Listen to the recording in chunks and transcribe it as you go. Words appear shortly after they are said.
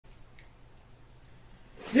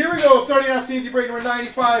Here we go. Starting off CNC break number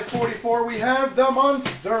 9544. We have the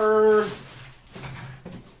Monster.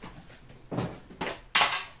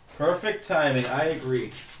 Perfect timing. I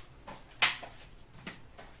agree.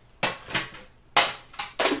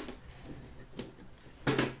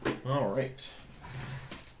 All right.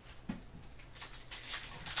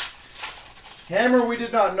 Hammer, we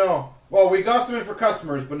did not know. Well, we got some in for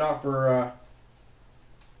customers, but not for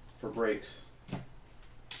breaks.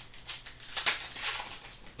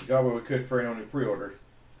 We got what we could for anyone who pre-ordered.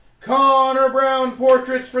 Connor Brown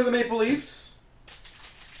portraits for the Maple Leafs.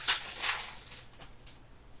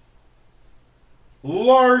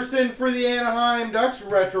 Larson for the Anaheim Ducks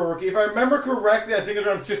retro rookie. If I remember correctly, I think it's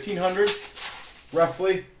around 1,500,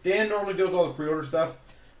 roughly. Dan normally does all the pre-order stuff.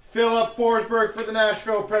 Philip Forsberg for the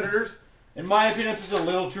Nashville Predators. In my opinion, this is a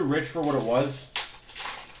little too rich for what it was.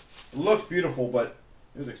 It looks beautiful, but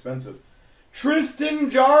it was expensive. Tristan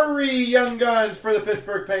Jarry, Young Guns for the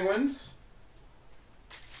Pittsburgh Penguins.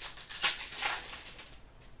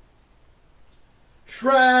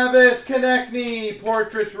 Travis Konechny,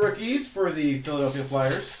 Portraits Rookies for the Philadelphia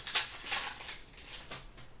Flyers.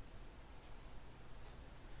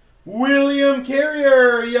 William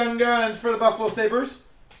Carrier, Young Guns for the Buffalo Sabres.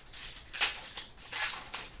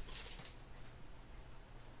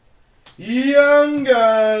 Young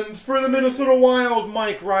Guns for the Minnesota Wild,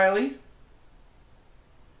 Mike Riley.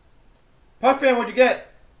 Puck fan, what'd you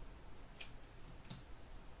get?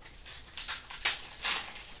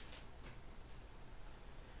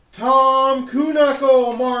 Tom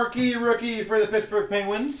Kuhnhackl, marquee rookie for the Pittsburgh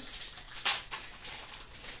Penguins.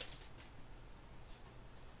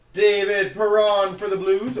 David Perron for the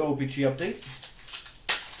Blues, OPG update.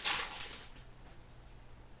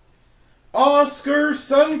 Oscar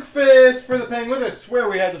Sundqvist for the Penguins. I swear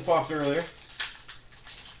we had this box earlier.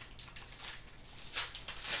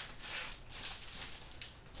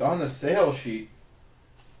 It's on the sale sheet.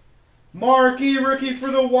 Marquee rookie for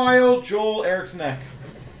the Wild, Joel Eriksson.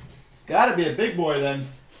 It's got to be a big boy then.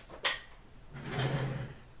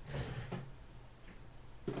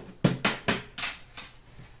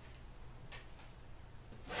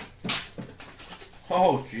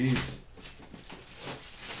 Oh, jeez.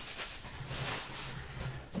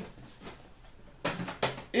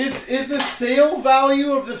 Is the sale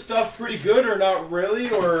value of the stuff pretty good or not really,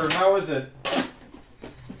 or how is it?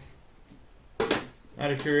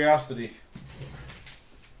 Out of curiosity.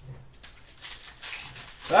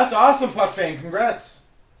 That's awesome, Puck Fan. Congrats.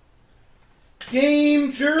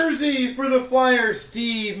 Game jersey for the Flyers,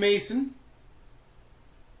 Steve Mason.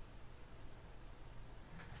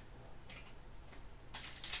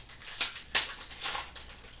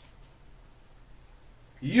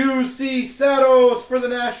 UC Saros for the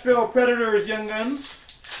Nashville Predators, Young Guns.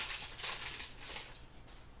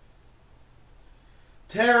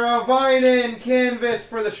 Tara Vinen canvas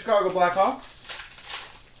for the Chicago Blackhawks.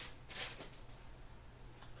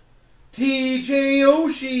 TJ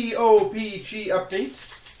Oshie OPG update.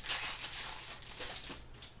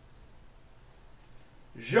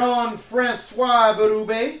 Jean-Francois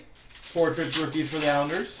Berube, portraits rookies for the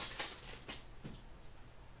Islanders.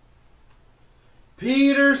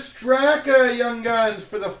 Peter Straka, Young Guns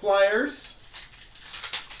for the Flyers.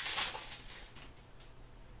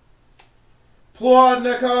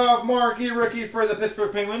 Plotnikov, marquee rookie for the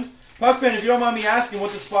Pittsburgh Penguins. Puck fan, if you don't mind me asking,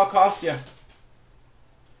 what does spot cost you?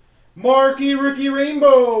 Marquee rookie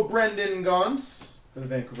rainbow, Brendan Gaunce for the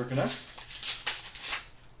Vancouver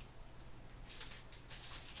Canucks.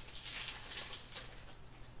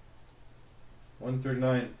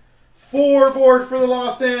 $139. 4 board for the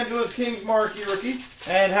Los Angeles Kings, marquee rookie.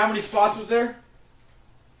 And how many spots was there?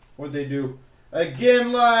 What'd they do?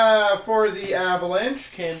 Again, for the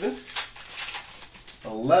Avalanche, canvas.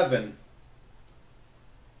 11.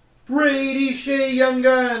 Brady Shea, Young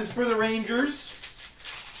Guns for the Rangers.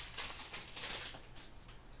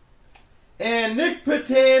 And Nick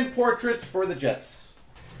Patan, portraits for the Jets.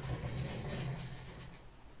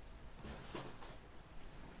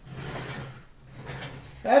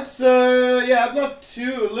 That's, yeah, it's not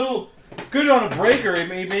too, a little good on a breaker.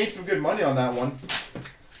 He made some good money on that one.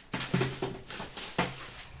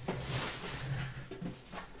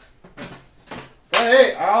 But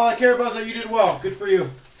hey, all I care about is that you did well. Good for you.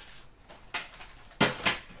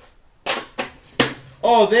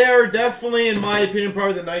 Oh, they are definitely, in my opinion,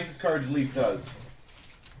 probably the nicest cards Leaf does.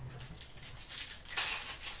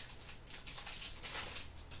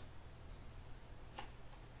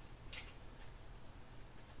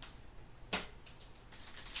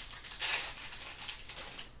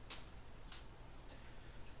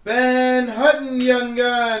 Ben Hutton, Young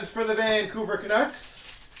Guns for the Vancouver Canucks.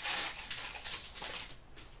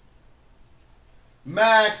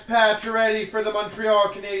 Max Pacioretty for the Montreal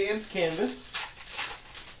Canadiens, canvas.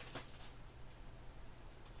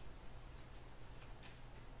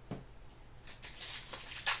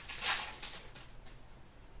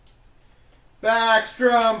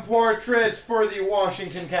 Backstrom portraits for the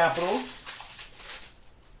Washington Capitals.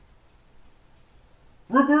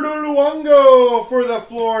 Roberto Luongo for the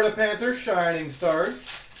Florida Panthers, Shining Stars.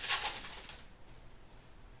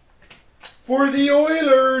 For the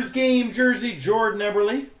Oilers, game jersey, Jordan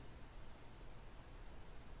Eberle.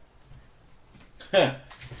 Hey,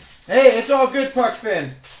 it's all good, Puck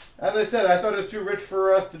fan. As I said, I thought it was too rich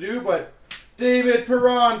for us to do, but David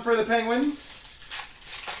Perron for the Penguins.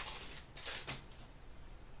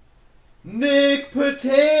 Nick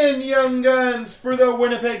Patan, Young Guns for the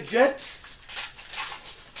Winnipeg Jets.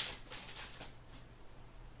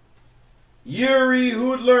 Yuri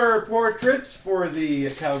Hoodler, portraits for the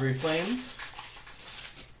Calgary Flames.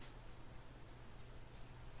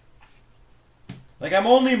 Like, I'm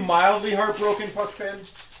only mildly heartbroken, Puck fan.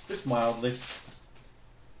 Just mildly.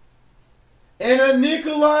 And a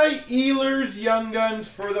Nikolai Ehlers, Young Guns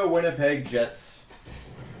for the Winnipeg Jets.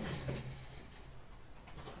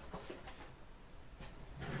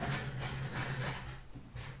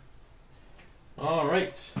 All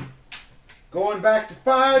right. Going back to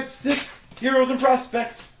 5, 6 Heroes and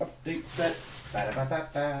Prospects. Update set.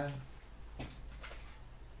 Ba-da-ba-ba-ba.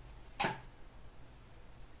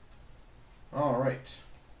 All right.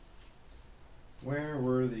 Where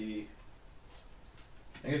were the...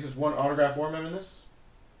 I guess there's one autograph form in this.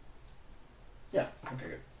 Yeah. Okay,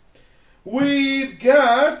 good. We've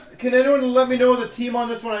got... Can anyone let me know the team on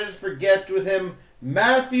this one? I just forget with him.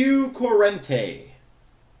 Matthew Corrente.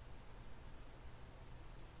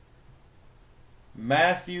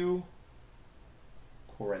 Matthew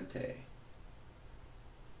Corrente.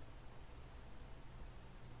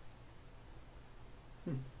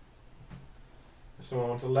 If someone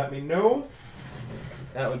wants to let me know,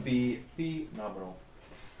 that would be phenomenal.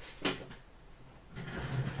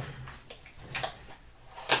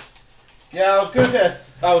 Yeah, I was gonna say,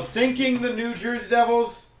 I was thinking the New Jersey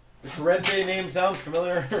Devils. The Corrente name sounds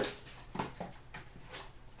familiar.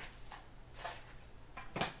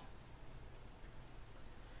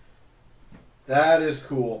 That is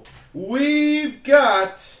cool. We've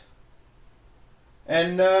got,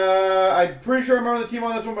 and I'm pretty sure I remember the team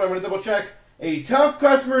on this one, but I'm going to double check. A Tough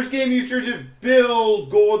Customers game used jersey of Bill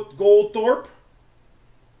Goldthorpe.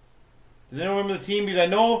 Does anyone remember the team? Because I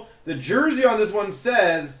know the jersey on this one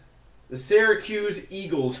says the Syracuse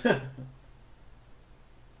Eagles.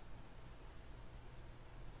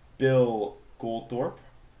 Bill Goldthorpe.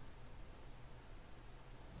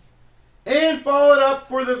 And followed up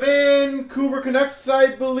for the Vancouver Canucks,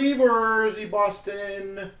 I believe, or is he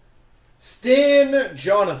Boston? Stan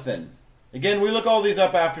Jonathan. Again, we look all these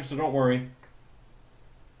up after, so don't worry.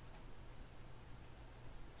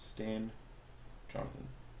 Stan Jonathan.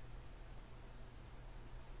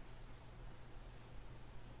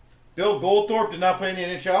 Bill Goldthorpe did not play in the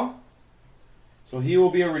NHL, so he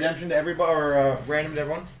will be a redemption to everybody, or random to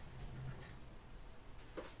everyone.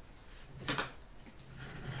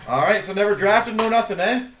 Alright, so never drafted, no nothing,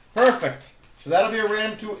 eh? Perfect. So that'll be a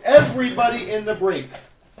random to everybody in the break.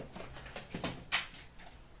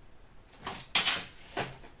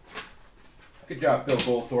 Good job, Bill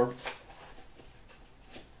Goldthorpe.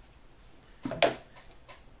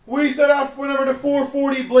 We start off with number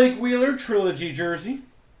 440 Blake Wheeler Trilogy jersey.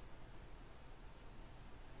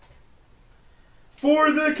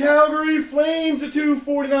 For the Calgary Flames, a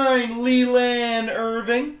 249 Leland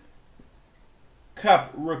Irving.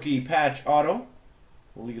 Cup rookie patch auto,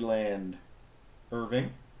 Leland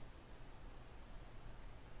Irving.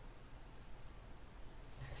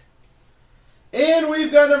 And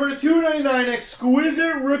we've got number 299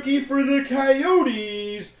 exquisite rookie for the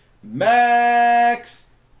Coyotes, Max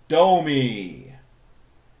Domi.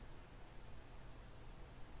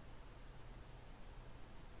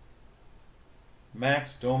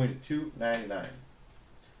 Max Domi to 299.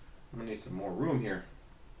 I'm gonna need some more room here.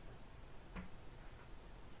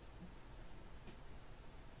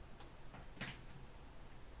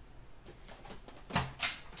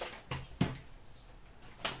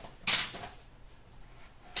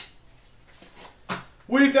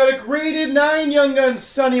 We've got a graded 9 Young Guns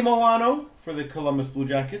Sonny Milano for the Columbus Blue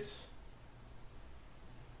Jackets.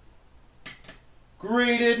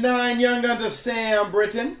 Graded 9 Young Guns of Sam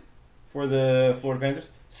Britton for the Florida Panthers.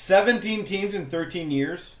 17 teams in 13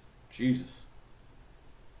 years. Jesus.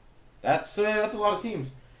 That's a lot of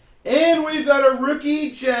teams. And we've got a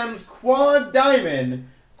Rookie Gems Quad Diamond.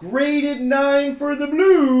 Graded 9 for the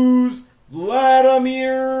Blues.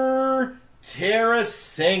 Vladimir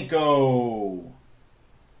Tarasenko.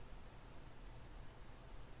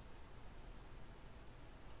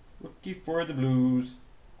 Rookie for the Blues.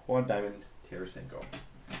 Quad Diamond Tarasenko.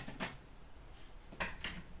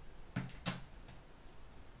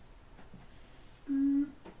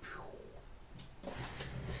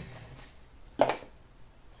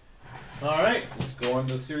 Alright, let's go on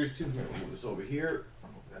to Series 2. Here, we'll move this over here.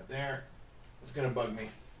 I'll move that there. It's going to bug me.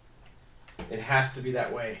 It has to be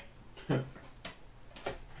that way.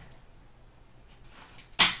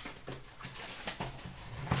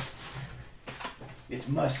 It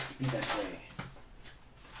must be that way.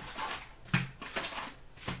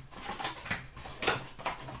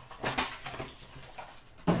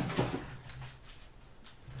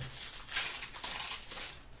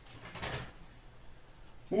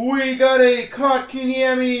 We got a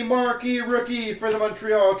Kotkaniemi marquee rookie for the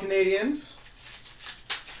Montreal Canadiens.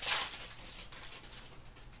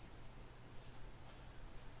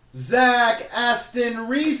 Zach Aston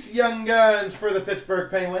Reese Young Guns for the Pittsburgh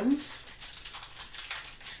Penguins.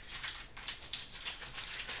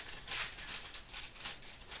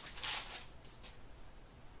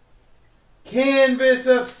 Canvas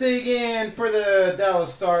of Sagan for the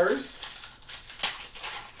Dallas Stars.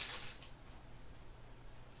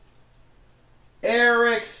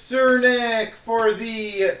 Eric Cernak for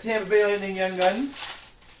the Tampa Bay Lightning Young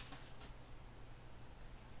Guns.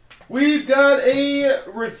 We've got a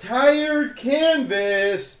retired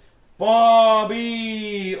canvas,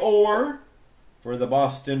 Bobby Orr for the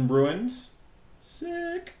Boston Bruins.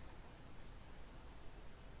 Sick.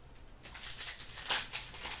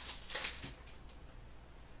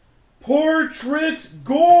 Portraits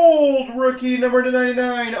Gold rookie number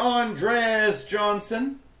 299, Andreas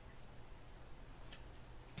Johnson.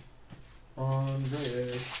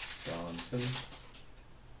 Andreas Johnson.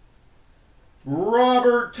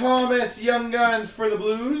 Robert Thomas Young Guns for the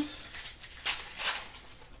Blues.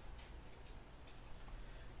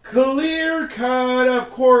 Clear cut of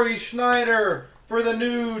Corey Schneider for the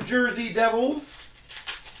New Jersey Devils.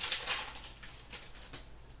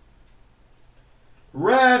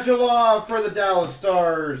 Radulov for the Dallas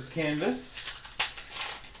Stars canvas.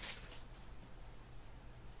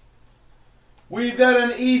 We've got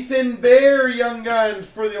an Ethan Bear Young Guns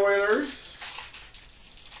for the Oilers.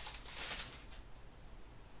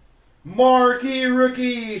 Marquee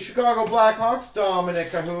rookie Chicago Blackhawks, Dominic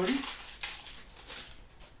Cahoon.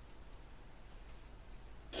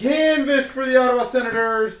 Canvas for the Ottawa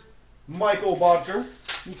Senators, Michael Bodker.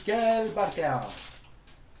 Mikael Bodker.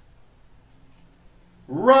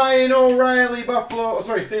 Ryan O'Reilly,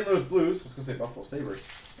 St. Louis Blues. I was going to say Buffalo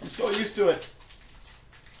Sabres. I'm so used to it.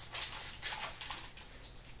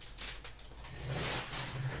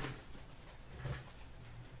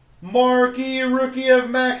 Marquee rookie of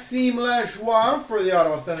Maxime Lajoie for the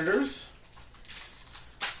Ottawa Senators.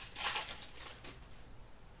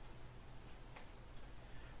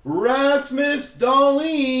 Rasmus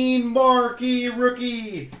Dahlin, marquee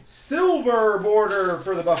rookie, silver border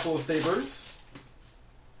for the Buffalo Sabres.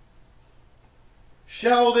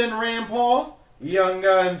 Sheldon Rampal, Young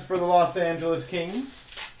Guns for the Los Angeles Kings.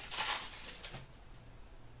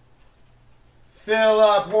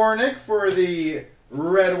 Philip Hornick for the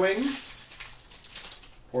Red Wings.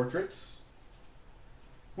 Portraits.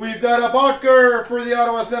 We've got a Bodker for the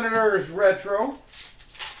Ottawa Senators retro.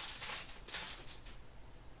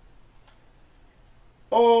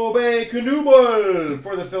 Obey Knubel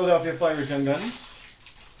for the Philadelphia Flyers Young Guns.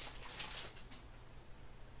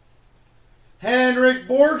 Henrik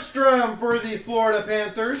Borgstrom for the Florida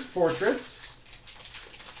Panthers portraits.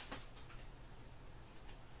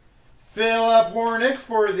 Philip Hornick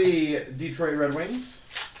for the Detroit Red Wings.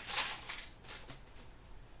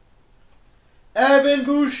 Evan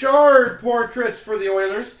Bouchard portraits for the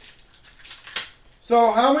Oilers.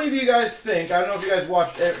 So how many of you guys think, I don't know if you guys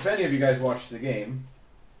watched, if any of you guys watched the game,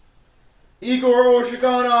 Igor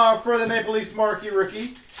Oshiganov for the Maple Leafs marquee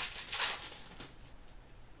rookie.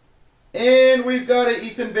 And we've got an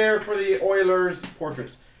Ethan Bear for the Oilers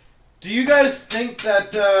portraits. Do you guys think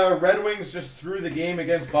that Red Wings just threw the game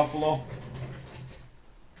against Buffalo?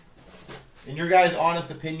 In your guys' honest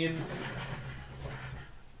opinions?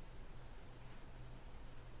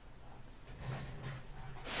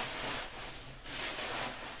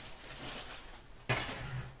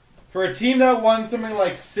 For a team that won something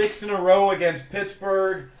like 6 in a row against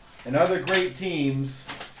Pittsburgh and other great teams,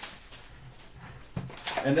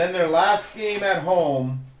 and then their last game at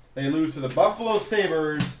home, they lose to the Buffalo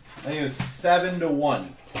Sabres. I think it was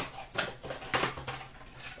 7-1.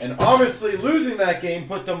 And obviously losing that game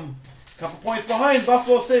put them a couple points behind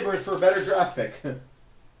Buffalo Sabres for a better draft pick.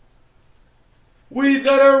 We've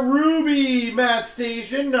got a Ruby Matt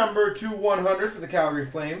Station, number 2/100 for the Calgary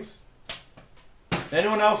Flames.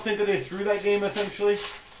 Anyone else think that they threw that game essentially?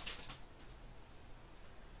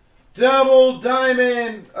 Double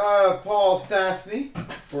Diamond Paul Stastny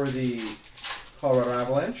for the Colorado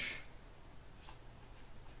Avalanche.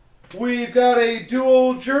 We've got a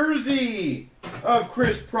dual jersey of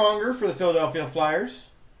Chris Pronger for the Philadelphia Flyers.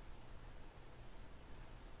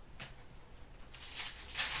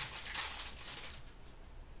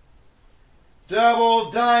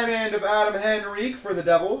 Double diamond of Adam Henrique for the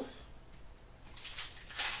Devils.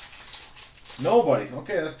 Nobody.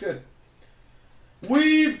 Okay, that's good.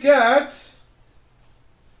 We've got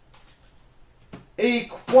a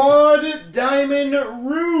quad diamond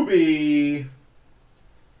ruby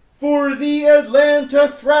for the Atlanta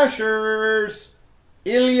Thrashers,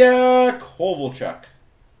 Ilya Kovalchuk.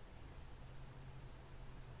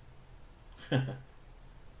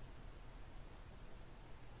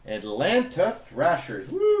 Atlanta Thrashers.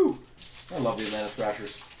 Woo! I love the Atlanta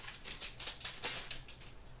Thrashers.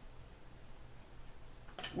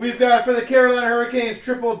 We've got for the Carolina Hurricanes,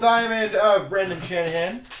 triple diamond of Brendan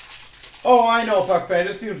Shanahan. Oh, I know, Puck Fan. It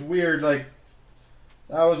just seems weird. Like,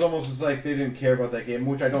 that was almost as like they didn't care about that game,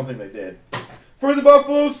 which I don't think they did. For the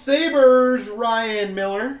Buffalo Sabres, Ryan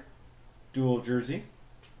Miller. Dual jersey.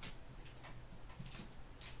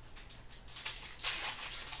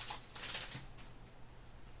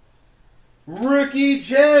 Rookie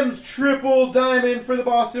Gems, triple diamond for the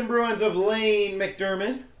Boston Bruins of Lane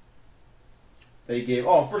McDermott. They gave,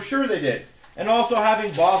 oh, for sure they did. And also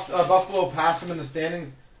having Buffalo pass them in the standings,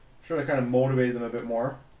 I'm sure that kind of motivated them a bit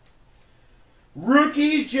more.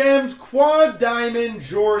 Rookie Gems, quad diamond,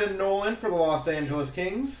 Jordan Nolan for the Los Angeles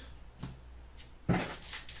Kings.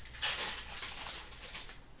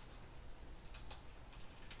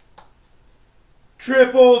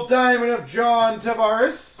 Triple diamond of John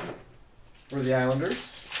Tavares for the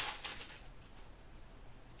Islanders.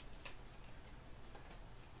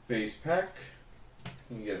 Base pack.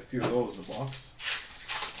 You can get a few of those in the box.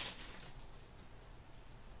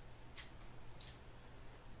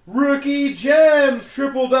 Rookie Gems,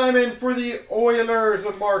 triple diamond for the Oilers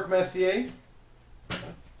of Mark Messier.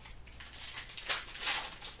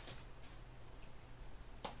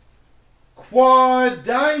 Quad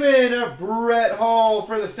diamond of Brett Hall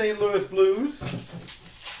for the St. Louis Blues.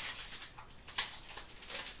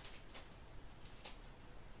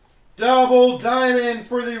 Double diamond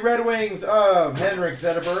for the Red Wings of Henrik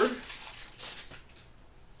Zetterberg.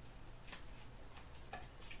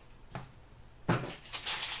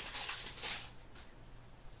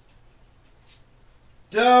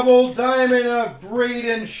 Double diamond of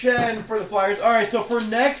Braden Shen for the Flyers. All right, so for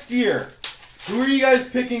next year, who are you guys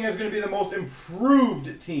picking as going to be the most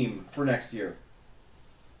improved team for next year?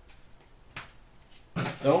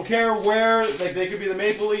 Don't care where, like they could be the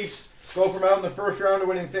Maple Leafs. Go from out in the first round to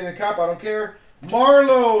winning Stanley Cup. I don't care.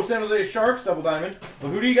 Marlowe, San Jose Sharks, double diamond. But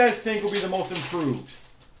who do you guys think will be the most improved?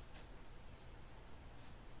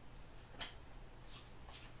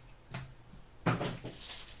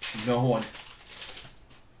 No one.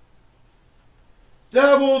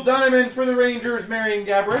 Double diamond for the Rangers, Marian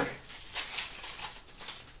Gaborik.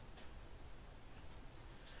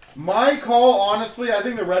 My call, honestly, I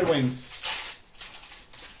think the Red Wings.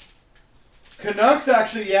 Canucks,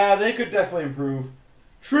 actually, yeah, they could definitely improve.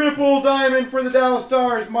 Triple diamond for the Dallas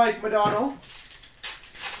Stars, Mike Modano.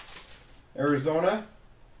 Arizona.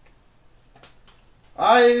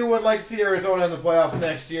 I would like to see Arizona in the playoffs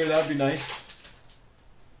next year. That would be nice.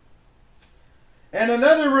 And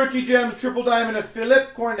another Rookie Gems, triple diamond of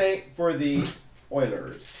Philippe Cornet for the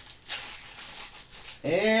Oilers.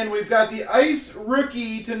 And we've got the Ice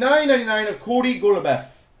Rookie to $9.99 of Cody Golubeff.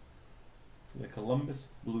 The Columbus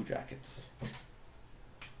Blue Jackets.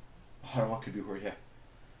 Ottawa could be where, yeah.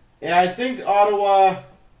 Yeah, I think Ottawa.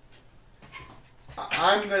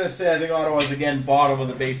 I'm going to say I think Ottawa's again bottom of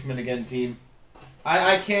the basement again team.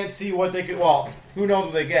 I can't see what they could. Well, who knows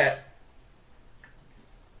what they get.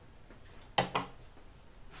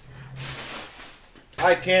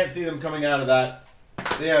 I can't see them coming out of that.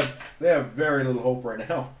 They have very little hope right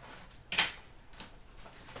now.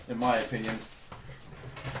 In my opinion.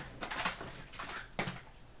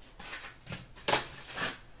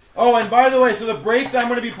 Oh, and by the way, so the breaks I'm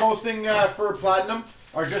going to be posting for Platinum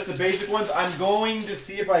are just the basic ones. I'm going to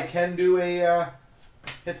see if I can do a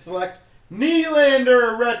hit select.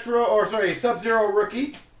 Nylander retro, or sorry, Sub-Zero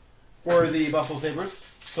rookie for the Buffalo Sabres.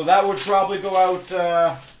 So that would probably go out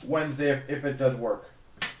Wednesday if it does work.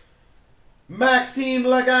 Maxime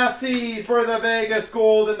Lagacé for the Vegas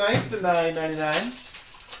Golden Knights to $9.99.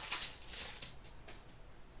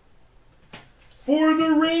 For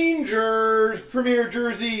the Rangers, premier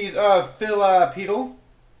jerseys of Phil Peedle.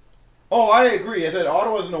 Oh, I agree. I said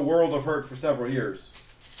Ottawa's in a world of hurt for several years.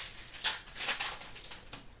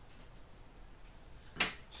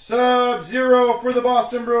 Sub-Zero for the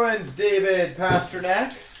Boston Bruins, David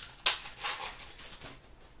Pastrnak.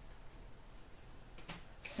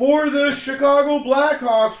 For the Chicago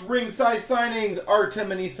Blackhawks, ringside signings, Artem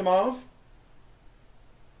Anisimov.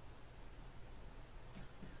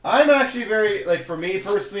 I'm actually very, like for me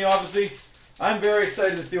personally, obviously, I'm very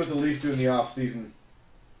excited to see what the Leafs do in the offseason.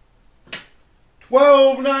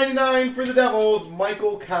 $12.99 for the Devils,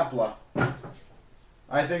 Michael Kapla.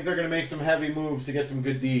 I think they're going to make some heavy moves to get some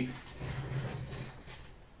good D.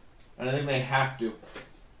 And I think they have to.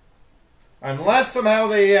 Unless somehow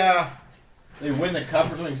they win the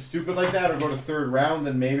cup or something stupid like that or go to third round,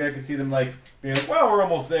 then maybe I could see them like being like, well, we're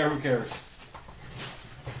almost there, who cares?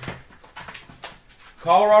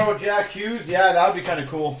 Colorado with Jack Hughes, yeah, that would be kind of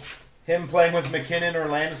cool. Him playing with McKinnon or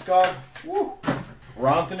Landeskog. Woo!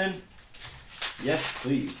 Rantanen. Yes,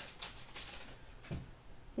 please.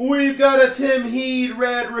 We've got a Tim Heed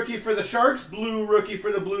red rookie for the Sharks, blue rookie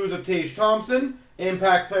for the Blues of Tage Thompson,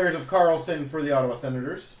 impact players of Carlson for the Ottawa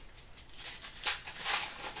Senators.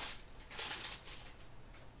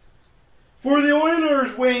 For the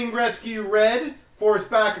Oilers, Wayne Gretzky red, force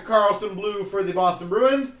back a Carlson blue for the Boston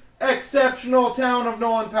Bruins, exceptional town of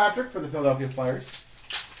Nolan Patrick for the Philadelphia Flyers.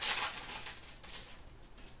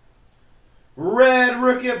 Red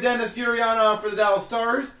rookie of Dennis Urianov for the Dallas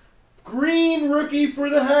Stars. Green rookie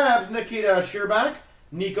for the Habs, Nikita Sherbak.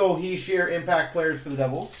 Nico Hischier, impact players for the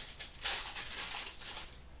Devils.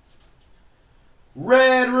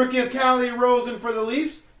 Red rookie of Callie Rosen for the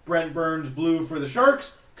Leafs. Brent Burns, blue for the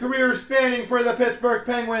Sharks. Career spanning for the Pittsburgh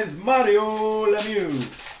Penguins, Mario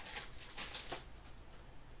Lemieux.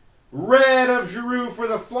 Red of Giroux for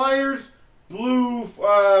the Flyers. Blue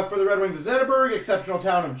for the Red Wings of Zetterberg. Exceptional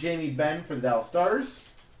talent of Jamie Benn for the Dallas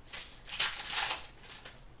Stars.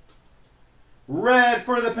 Red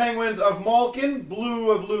for the Penguins of Malkin.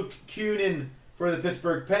 Blue of Luke Kunin for the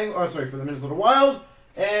Pittsburgh Penguins. For the Minnesota Wild.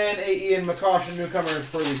 And a Ian McCoshen newcomers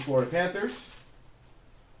for the Florida Panthers.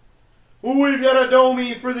 We've got a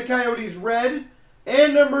Domi for the Coyotes red.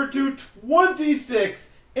 And number 226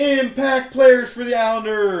 impact players for the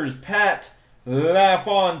Islanders, Pat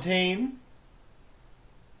LaFontaine.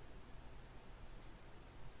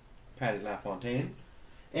 Patty LaFontaine.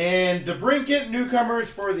 And DeBrincat newcomers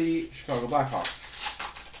for the Chicago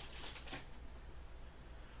Blackhawks.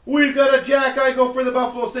 We've got a Jack Eichel for the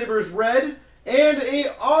Buffalo Sabres red. And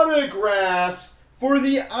a autographs for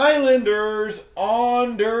the Islanders,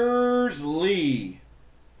 Anders Lee.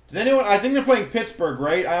 Does anyone, I think they're playing Pittsburgh,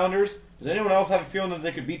 right, Islanders? Does anyone else have a feeling that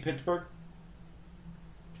they could beat Pittsburgh?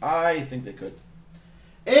 I think they could.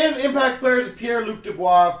 And impact players, Pierre-Luc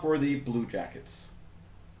Dubois for the Blue Jackets.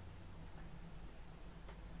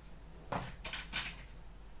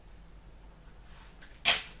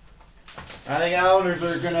 I think Islanders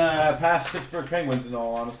are going to pass Pittsburgh Penguins in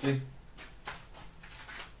all honesty.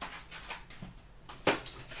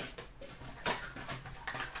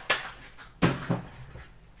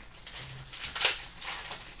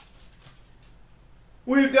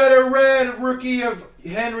 We've got a red rookie of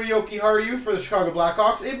Henry Jokiharju for the Chicago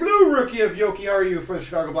Blackhawks, a blue rookie of Jokiharju for the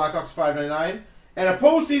Chicago Blackhawks, $5.99, and a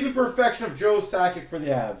postseason perfection of Joe Sakic for the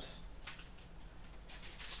Avs.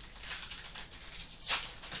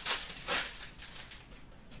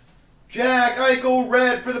 Jack Eichel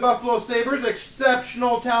red for the Buffalo Sabres,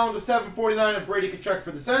 exceptional talent of $7.49 of Brady Tkachuk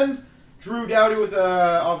for the Sens, Drew Doughty with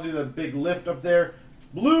obviously the big lift up there,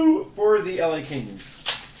 blue for the LA Kings.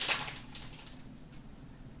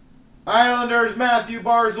 Islanders, Matthew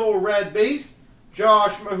Barzal, red base.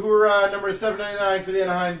 Josh Mahura, number 799 for the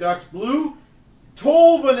Anaheim Ducks, blue.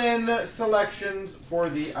 Tolvanen selections for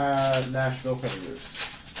the Nashville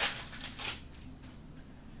Predators.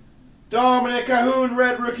 Dominic Cahoon,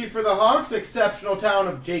 red rookie for the Hawks. Exceptional talent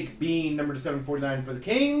of Jake Bean, number 749 for the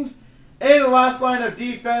Kings. And the last line of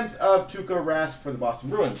defense of Tuukka Rask for the Boston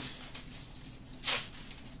Bruins.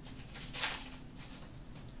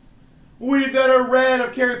 We've got a red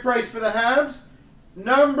of Carey Price for the Habs.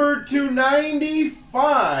 Number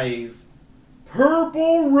 295.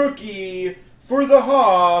 Purple rookie for the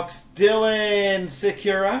Hawks, Dylan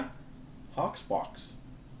Sikura. Hawks box.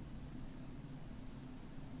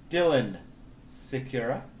 Dylan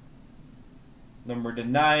Sikura. Number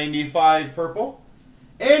 95 purple.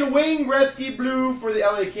 And Wayne Gretzky blue for the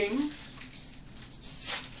LA Kings.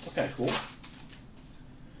 That's kind of cool.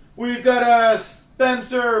 We've got a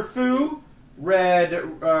Spencer Fu,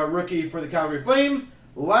 red rookie for the Calgary Flames.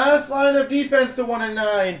 Last line of defense to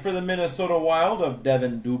 199 for the Minnesota Wild of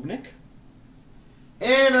Devin Dubnyk.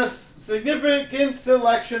 And a significant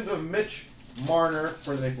selections of Mitch Marner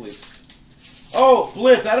for the Maple Leafs. Oh,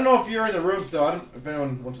 Blitz. I don't know if you're in the room still. If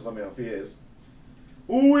anyone wants to let me know if he is.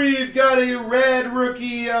 We've got a red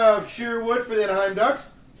rookie of Sherwood for the Anaheim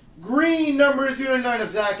Ducks. Green number 299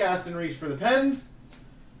 of Zach Aston-Reese for the Pens.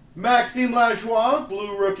 Maxime Lajoie,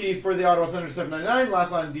 blue rookie for the Ottawa Senators, 799.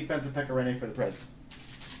 Last line of defense of Pekka Rinne for the Preds.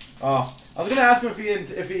 I was going to ask him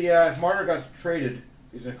if Marner got traded,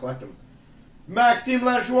 he's going to collect him. Maxime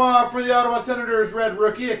Lajoie for the Ottawa Senators, red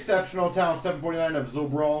rookie. Exceptional talent, 749 of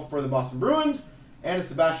Zobral for the Boston Bruins. And a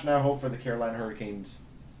Sebastian Aho for the Carolina Hurricanes.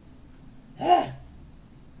 Man,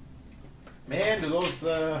 do those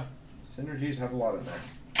synergies have a lot in there.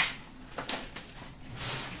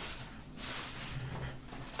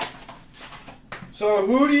 So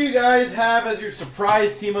who do you guys have as your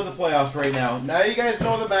surprise team of the playoffs right now? Now you guys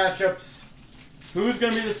know the matchups. Who's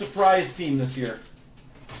going to be the surprise team this year?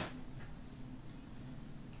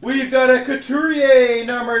 We've got a Couturier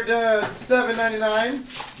numbered 799.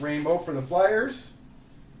 Rainbow for the Flyers.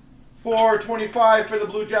 425 for the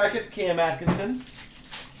Blue Jackets. Cam Atkinson.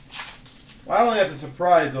 Well, I don't think that's a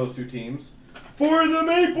surprise, those two teams. For the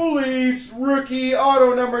Maple Leafs, rookie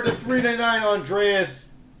auto number to 399, Andreas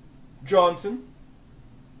Johnson.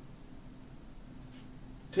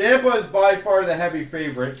 Tampa is by far the heavy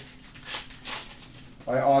favorite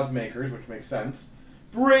by odds makers, which makes sense.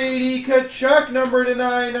 Brady Tkachuk, number to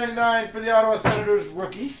 999 for the Ottawa Senators,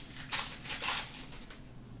 rookie.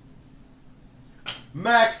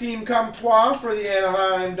 Maxime Comtois for the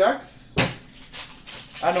Anaheim Ducks.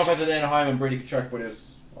 I don't know if I said Anaheim and Brady Tkachuk, but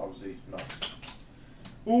it's obviously not.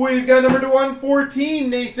 We've got number to 114,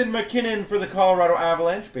 Nathan McKinnon for the Colorado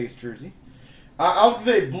Avalanche, base jersey. I was going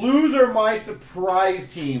to say, Blues are my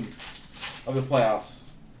surprise team of the playoffs.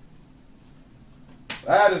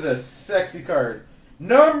 That is a sexy card.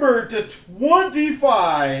 Number to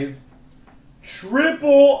 25,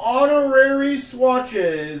 triple honorary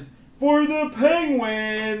swatches for the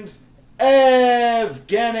Penguins,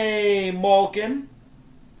 Evgeny Malkin.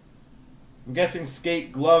 I'm guessing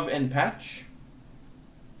skate, glove, and patch.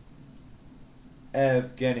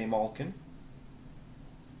 Evgeny Malkin.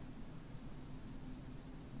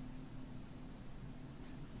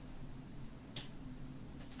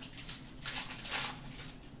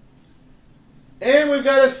 And we've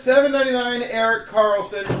got a $7.99 Erik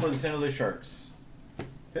Karlsson for the San Jose Sharks.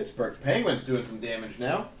 Pittsburgh Penguins doing some damage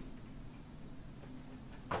now.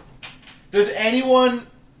 Does anyone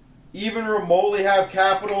even remotely have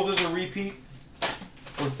Capitals as a repeat?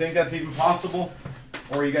 Or think that's even possible?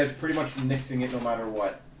 Or are you guys pretty much nixing it no matter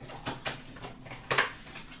what?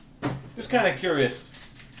 Just kind of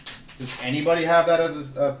curious. Does anybody have that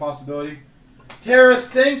as a possibility?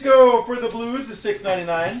 Tarasenko for the Blues is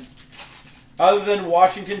 $6.99. Other than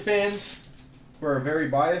Washington fans, who are very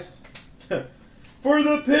biased. For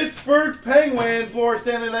the Pittsburgh Penguins, Lord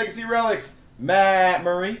Stanley Legacy Relics, Matt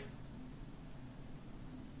Murray.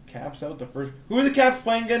 Caps out the first. Who are the Caps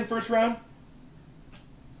playing again first round?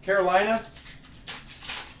 Carolina.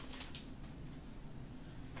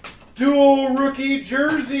 Dual rookie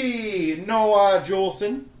jersey, Noah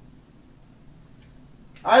Juleson.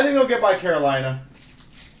 I think they'll get by Carolina.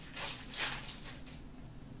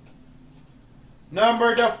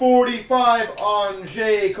 Number to 45,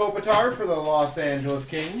 Anze Kopitar for the Los Angeles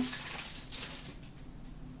Kings.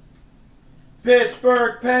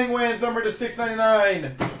 Pittsburgh Penguins, number to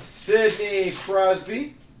 699, Sidney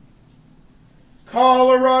Crosby.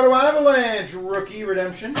 Colorado Avalanche, rookie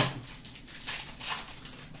redemption.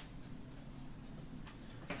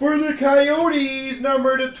 For the Coyotes,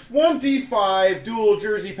 number to 25, dual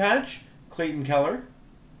jersey patch, Clayton Keller.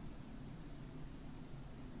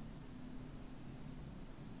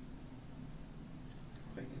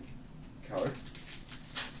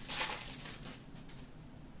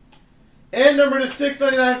 And number to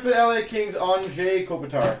 699 for the LA Kings, Anze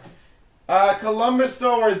Kopitar. Columbus,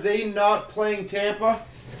 though, are they not playing Tampa?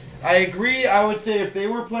 I agree. I would say if they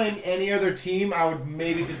were playing any other team, I would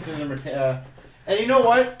maybe consider them. And you know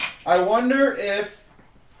what? I wonder if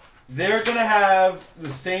they're going to have the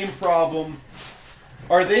same problem.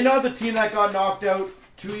 Are they not the team that got knocked out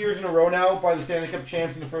 2 years in a row now by the Stanley Cup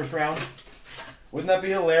champs in the first round? Wouldn't that be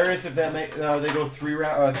hilarious if that they go 3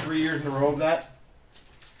 years in a row of that?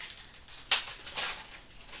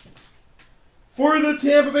 For the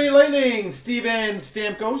Tampa Bay Lightning, Steven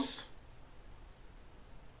Stamkos.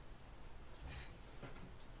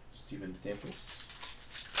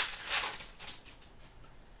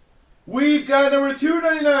 We've got number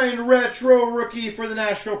 299 retro rookie for the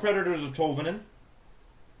Nashville Predators of Tolvanen.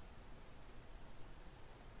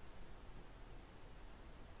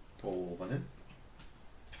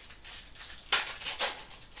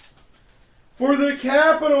 For the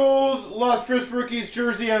Capitals, lustrous rookies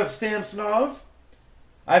jersey of Samsonov.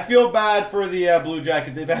 I feel bad for the Blue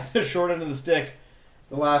Jackets. They've had the short end of the stick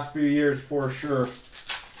the last few years for sure.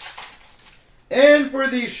 And for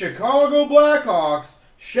the Chicago Blackhawks,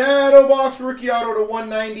 shadow box rookie auto to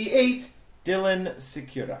 198,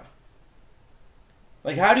 CloutsnChara.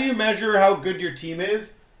 Like, how do you measure how good your team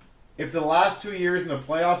is if the last 2 years in the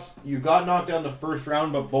playoffs you got knocked out in the first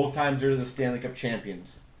round, but both times they're the Stanley Cup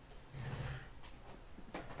champions?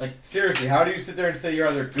 Like, seriously, how do you sit there and say you're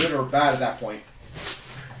either good or bad at that point?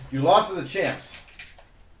 You lost to the champs.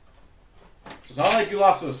 It's not like you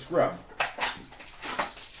lost to a scrub.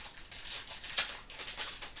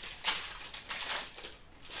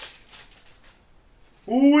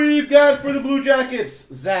 We've got for the Blue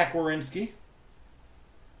Jackets, Zach Werenski.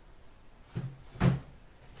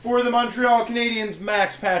 For the Montreal Canadiens,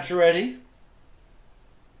 Max Pacioretty.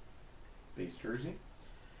 Base jersey.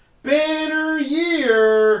 Banner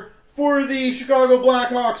year for the Chicago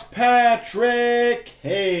Blackhawks, Patrick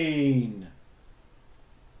Kane.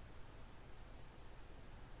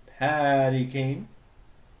 Patty Kane.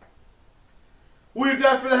 We've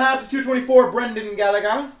got for the Hats 224, Brendan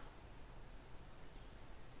Gallagher.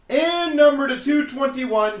 And number to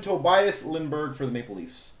 221, Tobias Lindbergh for the Maple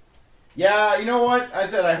Leafs. Yeah, you know what? I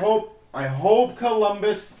said I hope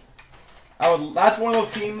Columbus. That's one of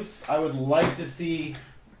those teams I would like to see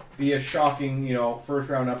be a shocking, first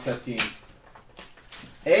round upset team.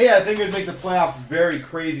 I think it would make the playoffs very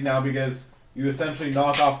crazy now because you essentially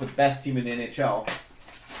knock off the best team in the NHL.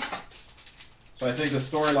 So I think the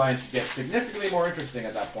storyline should get significantly more interesting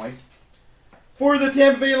at that point. For the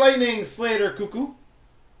Tampa Bay Lightning, Slater Cuckoo.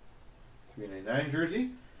 $3.99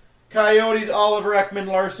 jersey. Coyotes, Oliver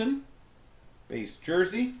Ekman-Larsson. Base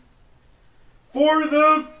jersey. For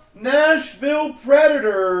the Nashville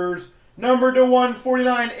Predators, number to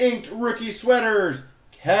 149 inked rookie sweaters,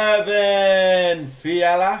 Kevin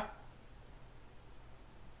Fiala.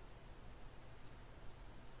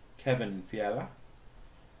 Kevin Fiala.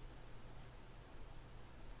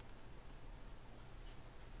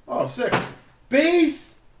 Oh, sick.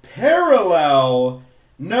 Base parallel,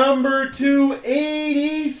 number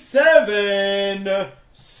 287,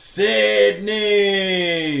 Sidney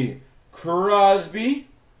Crosby.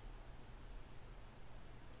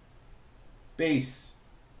 Base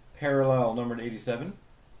parallel, number 87,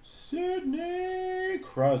 Sidney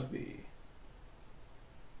Crosby.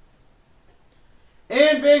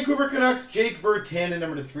 And Vancouver Canucks, Jake Virtanen,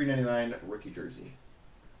 number to 399, rookie jersey.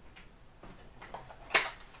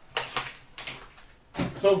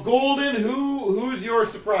 So Golden, who's your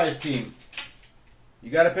surprise team?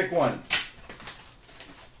 You got to pick one.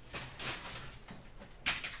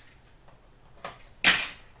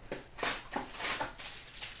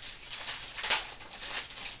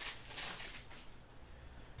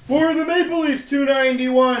 For the Maple Leafs,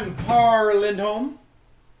 291, Par Lindholm.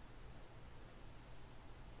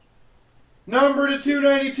 Number to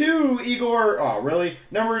 292, Igor... Oh, really?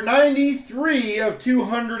 Number 93 of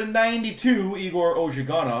 292, Igor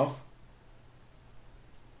Ozhiganov.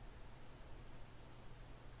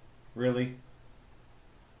 Really?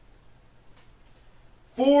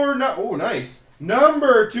 Oh, nice.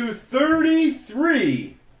 Number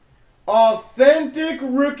 233, authentic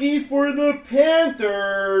rookie for the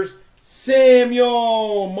Panthers,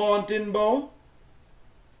 Samuel Montembeault.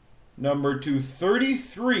 Number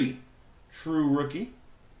 233. True rookie,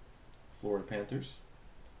 Florida Panthers,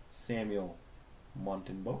 Samuel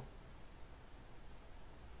Montembeault.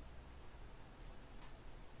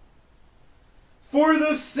 For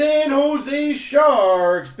the San Jose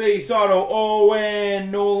Sharks, base auto, Owen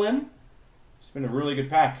Nolan. It's been a really good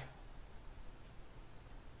pack.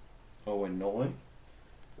 Owen Nolan.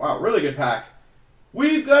 Wow, really good pack.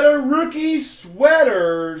 We've got a rookie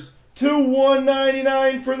sweaters to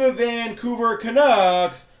 199 for the Vancouver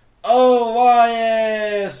Canucks,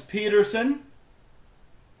 Elias Peterson.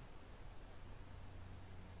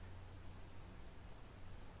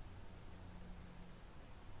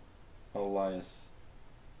 Elias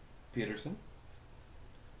Peterson.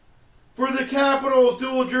 For the Capitals,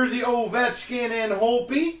 dual jersey Ovechkin and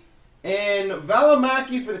Holtby. And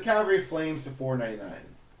Valimaki for the Calgary Flames to $4.99.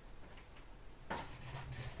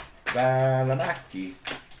 Valimaki.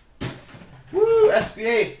 Woo,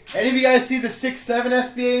 SBA. Any of you guys see the 6-7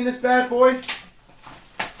 SBA in this bad boy?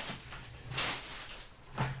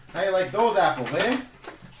 How you like those apples, eh?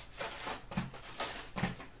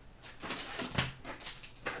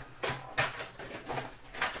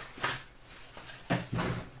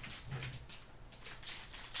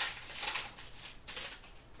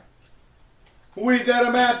 We've got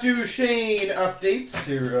a Matt Duchene update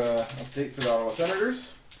here. Update for the Ottawa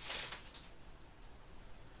Senators.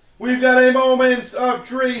 We've got a moment of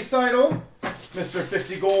Dre Seidel, Mr.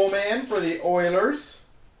 50 goal man for the Oilers.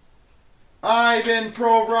 Ivan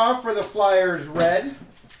Provorov for the Flyers red.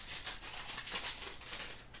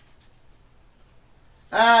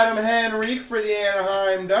 Adam Henrique for the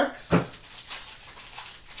Anaheim Ducks.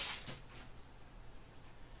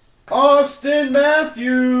 Austin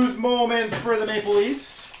Matthews moment for the Maple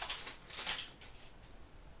Leafs.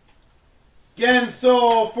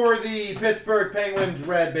 Gensel for the Pittsburgh Penguins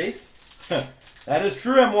red base. That is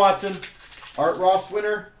true, M. Watson. Art Ross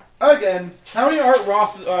winner again. How many Art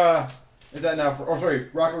Ross is that now?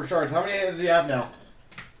 Rocket Richards. How many does he have now?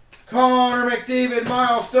 Connor McDavid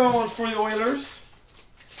milestones for the Oilers.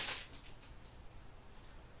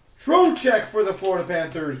 Trocheck for the Florida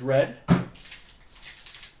Panthers red.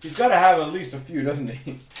 He's got to have at least a few, doesn't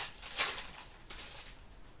he?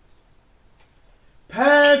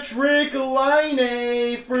 Patrick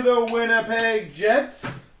Laine for the Winnipeg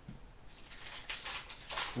Jets.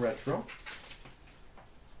 Retro.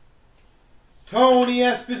 Tony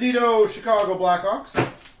Esposito, Chicago Blackhawks.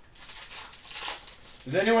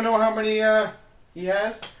 Does anyone know how many he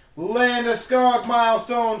has? Landeskog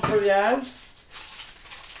milestones for the Avs.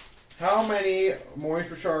 How many Maurice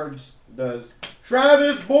Richards does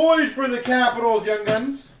Travis Boyd for the Capitals Young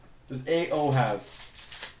Guns? Does AO have?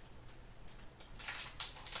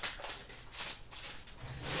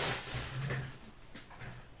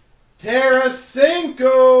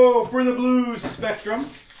 Tarasenko for the Blues Spectrum.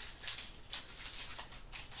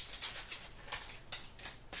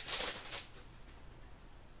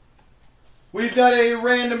 We've got a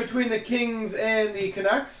random between the Kings and the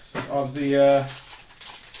Canucks. Obviously,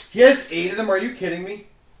 he has 8 of them. Are you kidding me?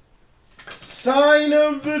 Sign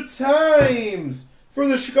of the Times for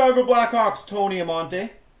the Chicago Blackhawks, Tony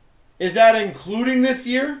Amonte. Is that including this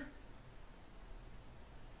year?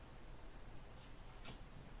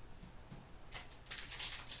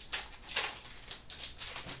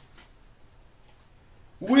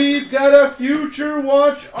 We've got a Future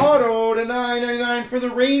Watch Auto to $9.99 for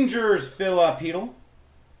the Rangers, Philip Hedl.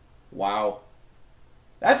 Wow.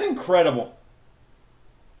 That's incredible.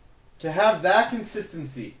 To have that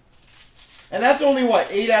consistency. And that's only,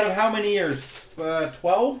 what, 8 out of how many years?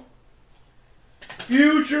 12?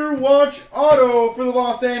 Future Watch Auto for the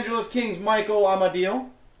Los Angeles Kings, Michael Amadio.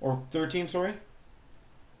 Or 13, sorry.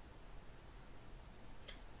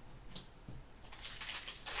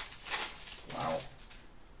 Wow.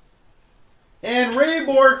 And Ray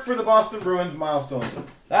Bork for the Boston Bruins, milestones.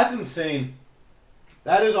 That's insane.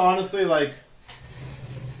 That is honestly like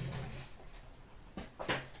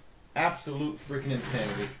absolute freaking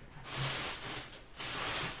insanity.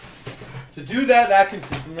 To do that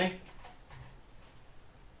consistently.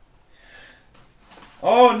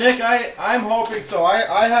 Oh, Nick, I'm hoping so.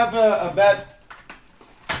 I have a bet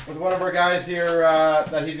with one of our guys here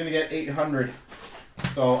that he's going to get 800.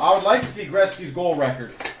 So I would like to see Gretzky's goal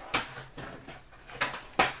record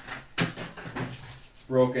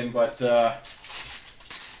broken, but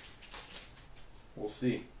we'll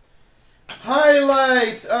see.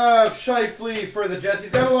 Highlights of Scheifele for the Jets.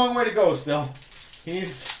 He's got a long way to go still.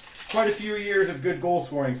 He's quite a few years of good goal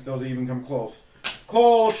scoring still to even come close.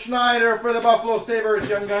 Cole Schneider for the Buffalo Sabres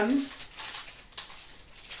Young Guns.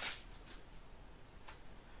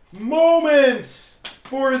 Moments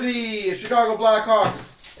for the Chicago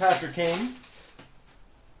Blackhawks, Patrick Kane.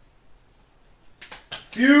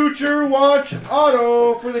 Future Watch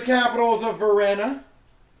Auto for the Capitals of Verena.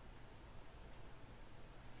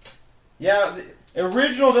 Yeah, the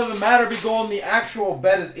original doesn't matter if you go on the actual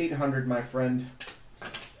bet is 800, my friend.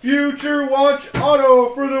 Future Watch Auto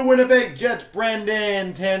for the Winnipeg Jets,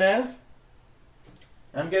 Brandon Tanev.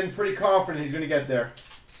 I'm getting pretty confident he's going to get there.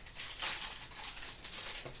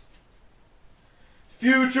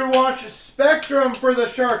 Future Watch Spectrum for the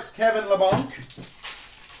Sharks, Kevin LeBlanc.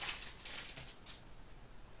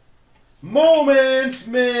 Moments,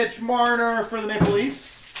 Mitch Marner for the Maple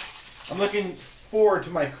Leafs. I'm looking forward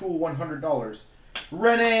to my cool $100.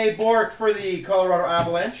 Rene Bourque for the Colorado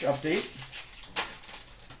Avalanche update.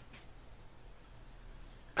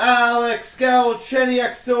 Alex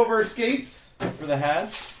Galchenyuk Silver Skates for the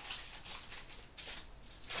Habs.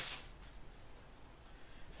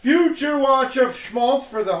 Future Watch of Schmaltz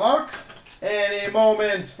for the Hawks. And a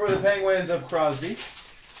Moments for the Penguins of Crosby.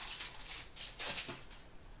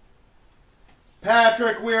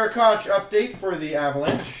 Patrick Weirkoch update for the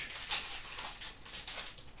Avalanche.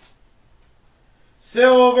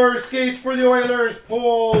 Silver Skates for the Oilers,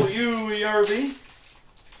 Paul Ujarvi.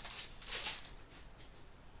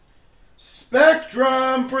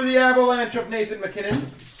 Spectrum for the Avalanche of Nathan McKinnon.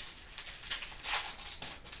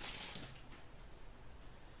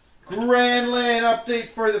 Granlund update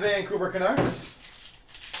for the Vancouver Canucks.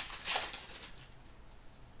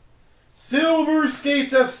 Silver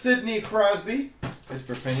skate of Sidney Crosby,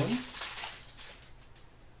 Pittsburgh Penguins.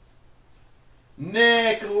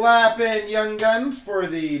 Nick Lappin Young Guns for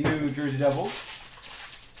the New Jersey Devils.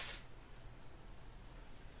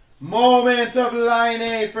 Moment of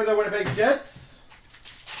Line for the Winnipeg Jets.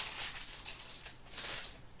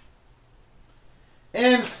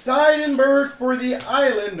 And Seidenberg for the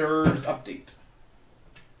Islanders update.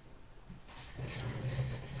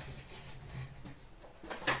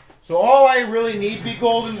 So all I really need, be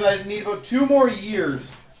golden, is I need about 2 more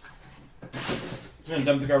years. Just gonna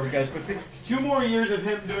dump the garbage guys quickly. 2 more years of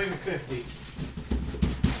him doing 50.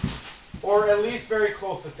 Or at least very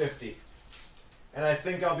close to 50. And I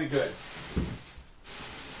think I'll be good.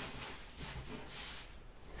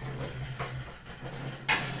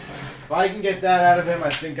 If I can get that out of him, I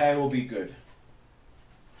think I will be good.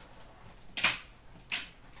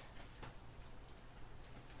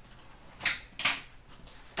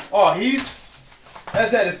 Oh, he's, as I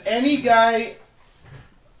said, if any guy,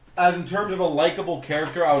 as in terms of a likable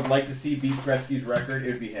character, I would like to see beat Gretzky's record, it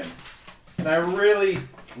would be him. And I really,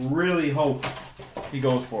 really hope he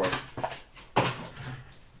goes for it.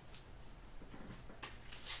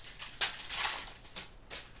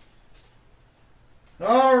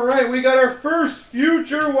 Alright, we got our first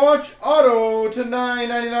Future Watch Auto to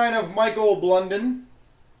 $9.99 of Michael Blunden.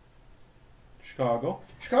 Chicago.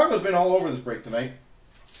 Chicago's been all over this break tonight.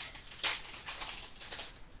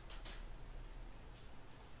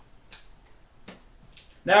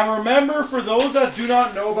 Now remember, for those that do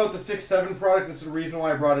not know about the 6-7 product, this is the reason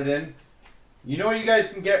why I brought it in. You know you guys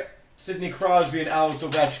can get Sidney Crosby and Alex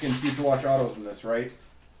Ovechkin Future Watch Autos in this, right?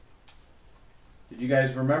 Did you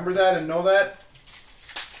guys remember that and know that?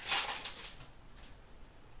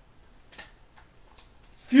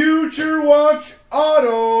 Future Watch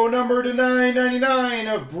Auto number to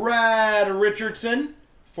 $9.99 of Brad Richardson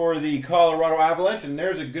for the Colorado Avalanche. And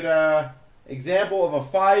there's a good example of a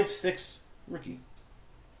 5-6 rookie.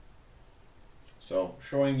 So,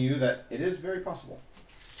 showing you that it is very possible.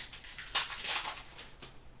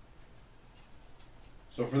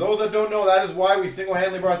 So, for those that don't know, that is why we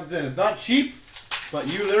single-handedly brought this in. It's not cheap, but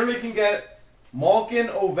you literally can get Malkin,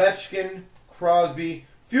 Ovechkin, Crosby,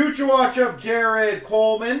 Future Watch of Jared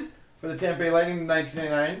Coleman for the Tampa Bay Lightning,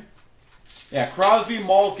 $19.99. Yeah, Crosby,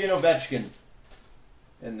 Malkin, Ovechkin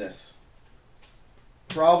in this.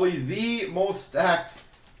 Probably the most stacked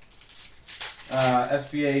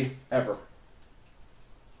SBA ever.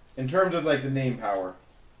 In terms of like the name power.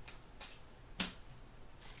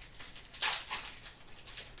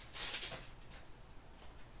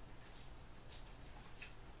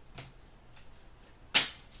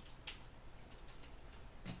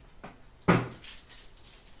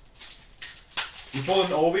 You pulled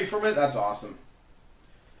an Ovi from it? That's awesome.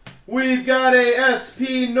 We've got a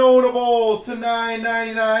SP Notables to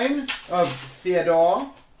 $9.99 of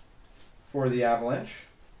Theodore for the Avalanche.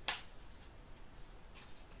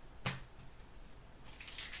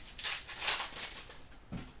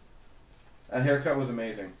 That haircut was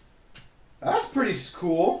amazing. That's pretty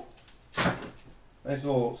cool. Nice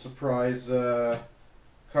little surprise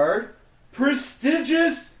card.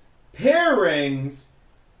 Prestigious Pairings.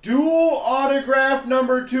 Dual autograph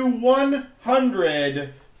number to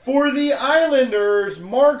 100 for the Islanders.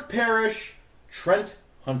 Mark Parrish, Trent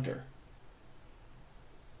Hunter.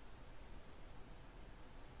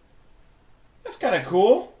 That's kind of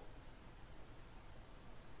cool.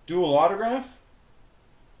 Dual autograph.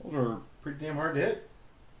 Those are pretty damn hard to hit.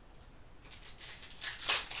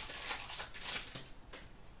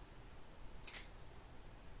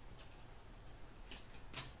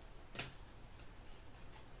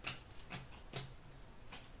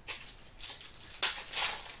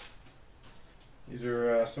 These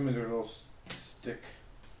are some of their little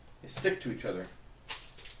they stick to each other.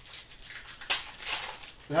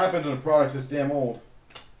 It happens when a product's this damn old.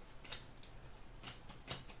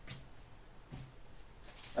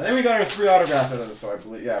 I think we got our 3 autographs out of this, so I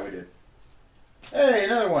believe, yeah, we did. Hey,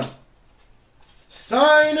 another one.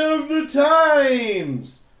 Sign of the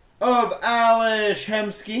Times of Ales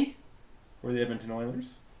Hemsky for the Edmonton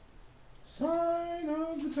Oilers. Sign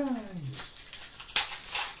of the Times.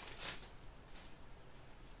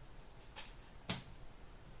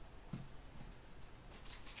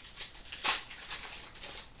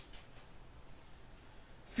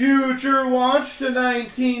 Future Watch to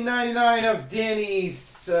 $19.99 of Danny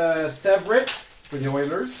Severett for the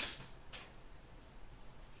Oilers.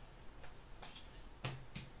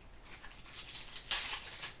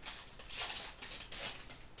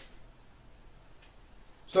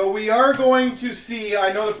 So we are going to see,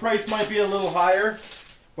 I know the price might be a little higher,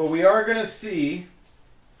 but we are going to see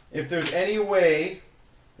if there's any way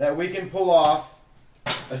that we can pull off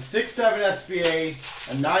a 6-7 SBA,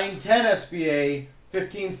 a 9-10 SBA,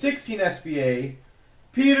 15-16 SBA,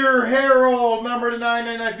 Peter Harold, number to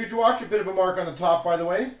 999 Future Watch, a bit of a mark on the top, by the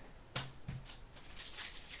way.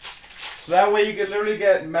 So that way you can literally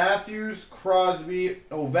get Matthews, Crosby,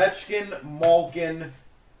 Ovechkin, Malkin,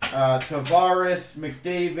 Tavares,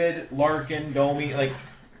 McDavid, Larkin, Domi. Like,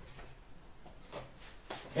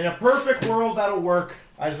 in a perfect world, that'll work.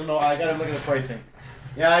 I just don't know. I gotta look at the pricing.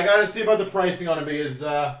 Yeah, I gotta see about the pricing on it because,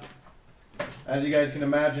 as you guys can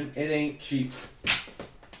imagine, it ain't cheap.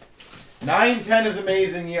 9-10 is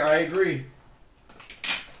amazing. Yeah, I agree.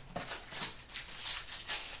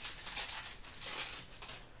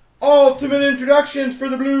 Ultimate introductions for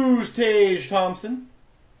the Blues, Tage Thompson.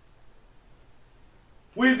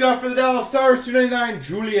 We've got for the Dallas Stars, 299,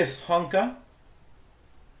 Julius Honka.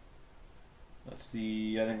 That's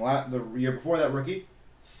the, I think, the year before that rookie.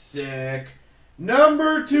 Sick.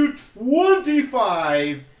 Number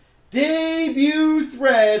 225, debut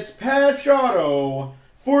threads patch auto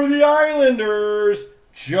for the Islanders,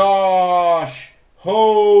 Josh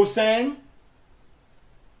Ho-Sang.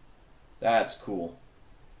 That's cool.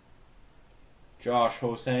 Josh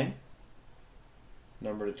Ho-Sang.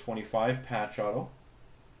 Number 25, patch auto.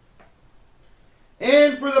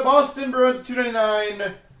 And for the Boston Bruins,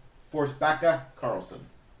 299, Forsbacka Karlsson.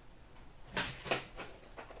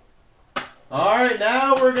 Alright,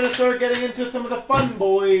 now we're going to start getting into some of the fun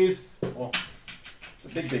boys. Well,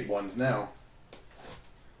 the big ones now.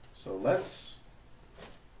 So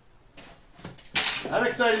I'm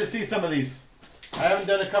excited to see some of these. I haven't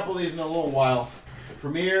done a couple of these in a little while. The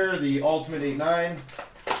Premier, the Ultimate 8-9.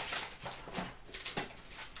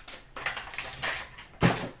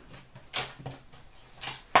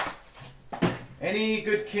 Any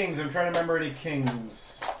good Kings? I'm trying to remember any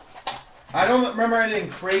Kings. I don't remember anything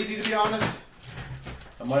crazy, to be honest.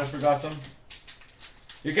 I might have forgot some.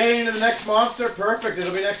 You're getting into the next monster? Perfect.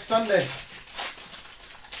 It'll be next Sunday.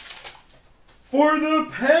 For the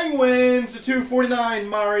Penguins, 249,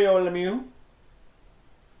 Mario Lemieux.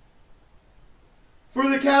 For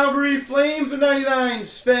the Calgary Flames, 99,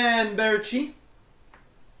 Sven Berchi.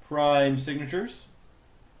 Prime signatures.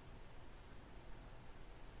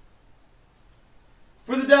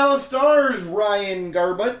 For the Dallas Stars, Ryan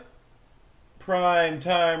Garbutt. Prime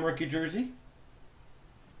time rookie jersey.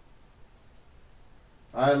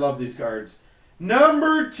 I love these cards.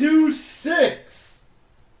 Number 26.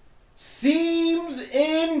 Seems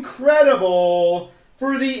incredible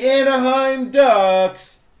for the Anaheim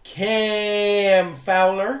Ducks, Cam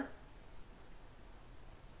Fowler.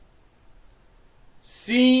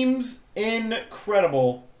 Seems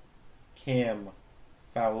incredible, Cam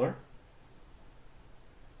Fowler.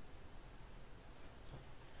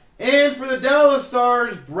 And for the Dallas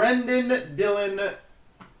Stars, Brendan Dillon,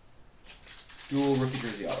 dual rookie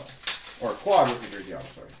jersey auto. Or quad rookie jersey auto,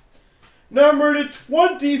 sorry. Number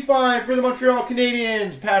 25 for the Montreal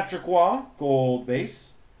Canadiens, Patrick Waugh, gold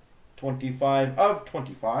base. 25 of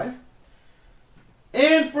 25.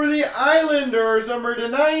 And for the Islanders, number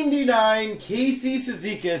 99, Casey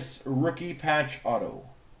Cizikas, rookie patch auto.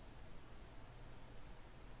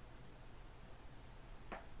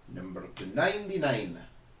 Number 99.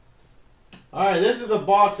 Alright, this is a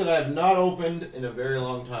box that I have not opened in a very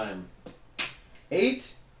long time.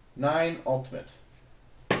 8-9 Ultimate.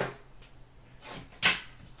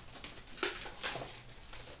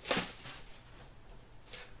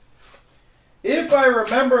 If I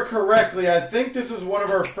remember correctly, I think this was one of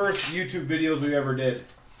our first YouTube videos we ever did.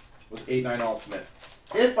 Was 8-9 Ultimate.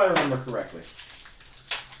 If I remember correctly.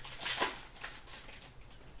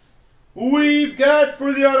 We've got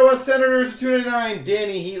for the Ottawa Senators, 299,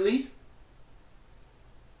 Danny Heatley.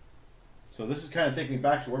 So this is kind of taking me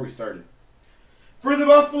back to where we started. For the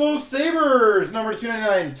Buffalo Sabres, number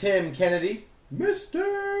 299, Tim Kennedy.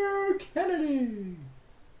 Mr. Kennedy.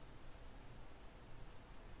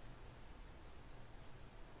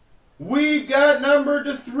 We've got number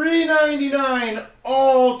 399,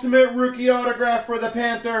 Ultimate Rookie Autograph for the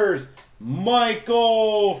Panthers,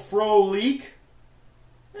 Michael Frolik.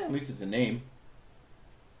 At least it's a name.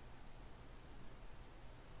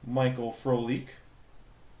 Michael Frolik.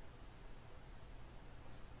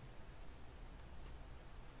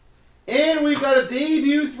 And we've got a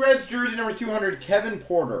debut Threads jersey, number 200, Kevin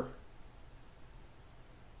Porter.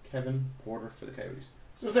 Kevin Porter for the Coyotes.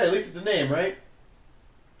 So say, at least it's a name, right?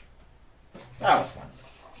 That was fun.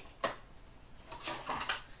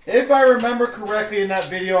 If I remember correctly in that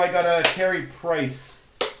video, I got a Carey Price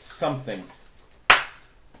something.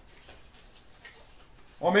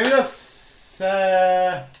 Or maybe that's...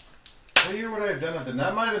 what year would I have done that then?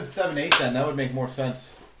 That might have been 7-8 then. That would make more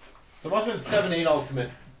sense. So it must have been 7-8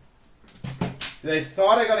 Ultimate. They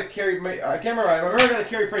thought I got a carry... I can't remember. I remember I got a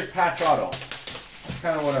carry price patch auto. That's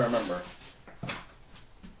kind of what I remember.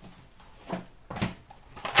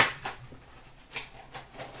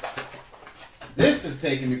 This is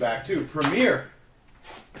taking me back too. Premier.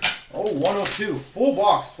 Oh, 102. Full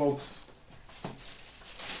box, folks.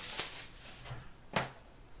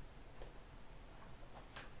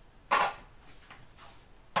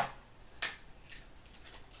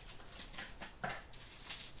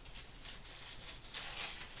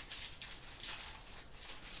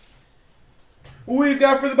 We've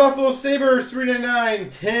got for the Buffalo Sabres,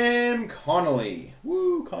 $3.99, Tim Connolly.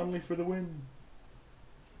 Woo, Connolly for the win.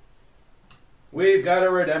 We've got a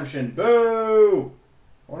redemption. Boo!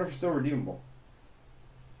 I wonder if it's still redeemable.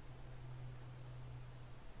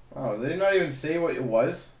 Wow, they did not even say what it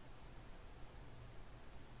was.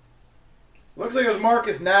 Looks like it was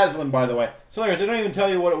Marcus Naslund, by the way. So they don't even tell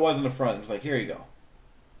you what it was in the front. It's like, here you go.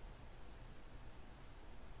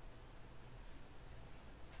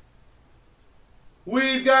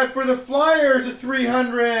 We've got for the Flyers a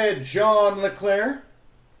 300, John LeClair.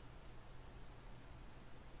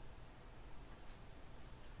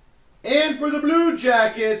 And for the Blue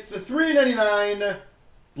Jackets, the $3.99,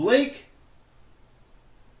 Blake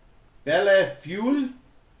Bellefuel.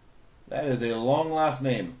 That is a long last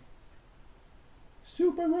name.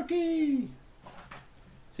 Super Rookie.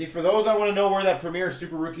 See, for those that want to know where that Premier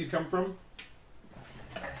Super Rookies come from,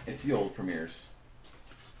 it's the old Premiers.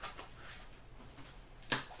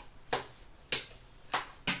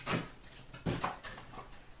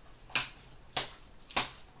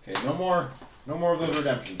 Okay, no more of those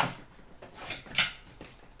redemptions.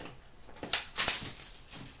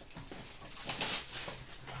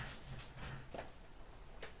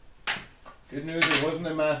 Good news, it wasn't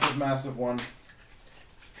a massive one.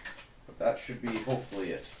 But that should be hopefully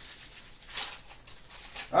it.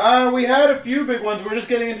 We had a few big ones. We're just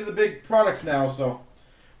getting into the big products now, so.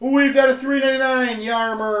 We've got a $3.99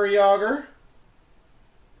 Jaromir Jagr.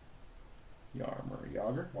 Jaromir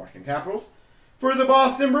Jagr, Washington Capitals. For the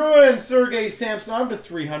Boston Bruins, Sergei Samsonov to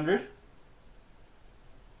 300.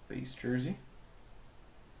 Base jersey.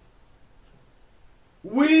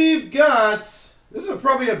 We've got, this is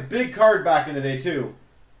probably a big card back in the day too,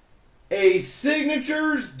 a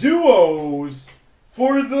Signatures Duos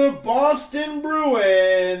for the Boston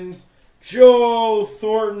Bruins, Joe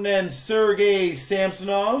Thornton and Sergei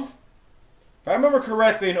Samsonov. If I remember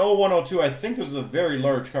correctly, in 01-02, I think this was a very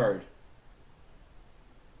large card.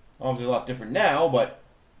 Obviously a lot different now, but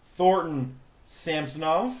Thornton,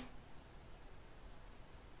 Samsonov.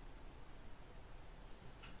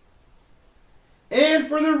 And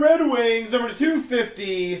for the Red Wings, number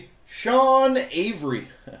 250, Sean Avery.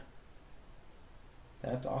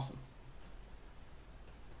 That's awesome.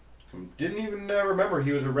 Didn't even remember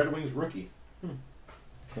he was a Red Wings rookie.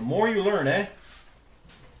 The more you learn, eh?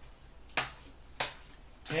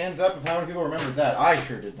 Hands up if how many people remembered that. I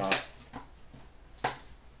sure did not.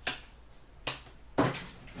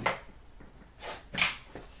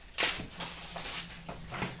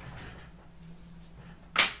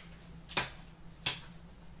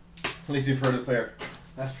 At least you've heard of the player.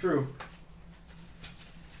 That's true.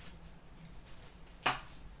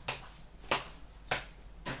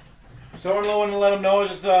 Someone low and let him know it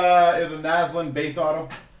was a Naslund base auto.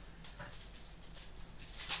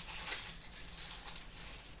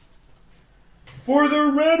 For the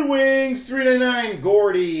Red Wings, $3.99,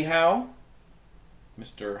 Gordie Howe,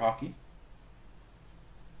 Mr. Hockey.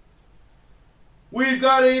 We've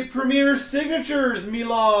got a Premier Signatures,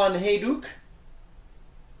 Milan Hajduk.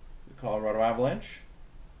 Colorado Avalanche.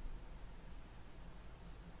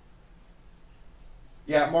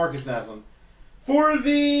 Yeah, Marcus Naslund. For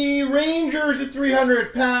the Rangers at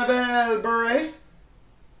 300, Pavel Bure.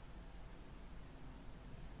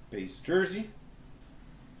 Base jersey.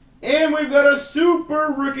 And we've got a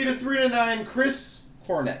Super Rookie to 3/9, Chris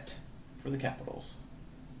Cornett for the Capitals.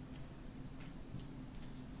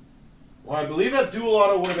 Well, I believe that dual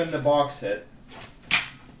auto would have been the box hit.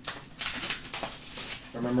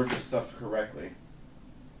 If I remember this stuff correctly.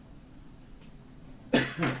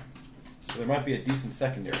 So there might be a decent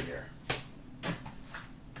secondary here.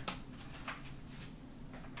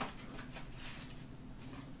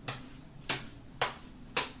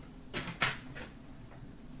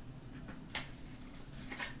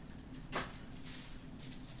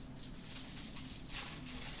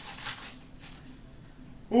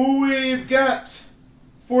 We've got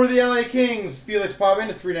for the LA Kings, Felix Pauvin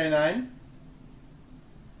to 3/99.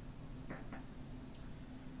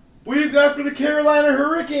 We've got for the Carolina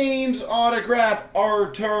Hurricanes autograph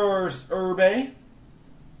Arturs Urbe.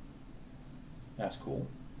 That's cool.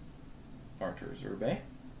 Arturs Urbe.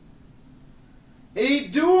 A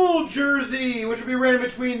dual jersey, which will be ran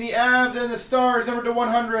between the Avs and the Stars, number to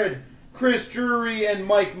 100, Chris Drury and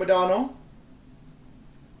Mike Modano.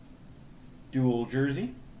 Dual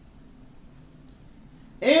jersey.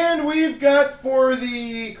 And we've got for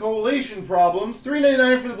the collation problems,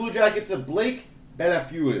 $3.99 for the Blue Jackets of Blake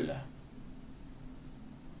Bellafuel.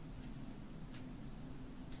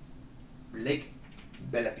 Blake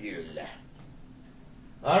Bellafuel.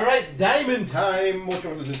 All right, diamond time. Which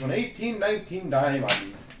one is this one? 18, 19 diamond.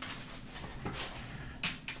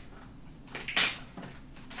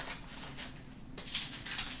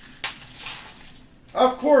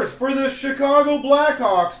 Of course, for the Chicago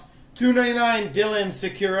Blackhawks, $2.99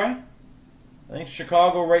 CloutsnChara. I think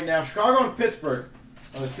Chicago right now, Chicago and Pittsburgh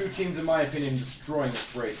are the two teams, in my opinion, destroying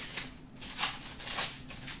this break.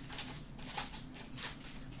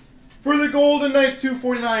 For the Golden Knights,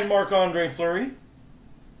 $2.49 Marc-Andre Fleury.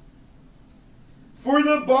 For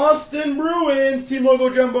the Boston Bruins, Team Logo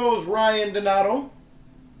Jumbos, Ryan Donato.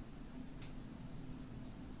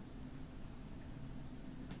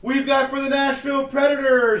 We've got for the Nashville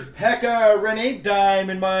Predators, Pekka Rinne,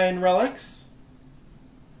 Diamond Mine Relics.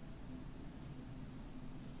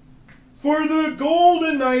 For the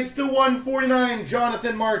Golden Knights to 149,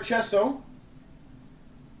 Jonathan Marchessault.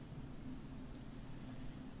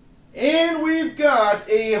 And we've got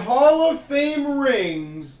a Hall of Fame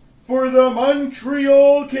rings for the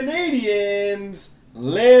Montreal Canadiens,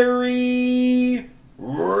 Larry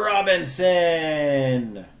Robinson.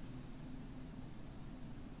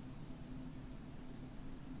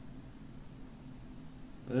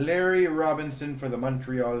 Larry Robinson for the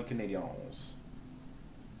Montreal Canadiens.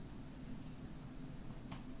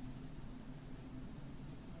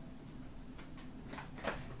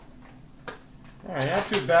 All right, not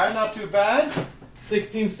too bad, not too bad.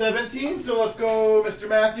 16-17, so let's go, Mr.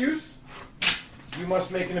 Matthews. You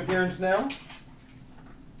must make an appearance now.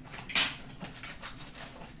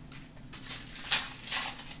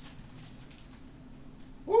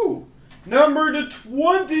 Ooh, number to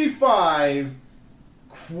 25.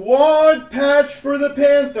 Quad patch for the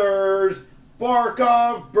Panthers,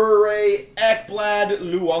 Barkov, Bure, Ekblad,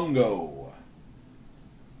 Luongo.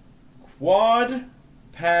 Quad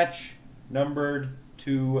patch numbered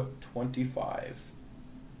to 25.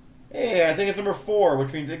 Hey, I think it's number 4,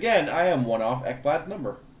 which means, again, I am one off Ekblad's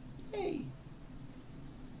number. Hey.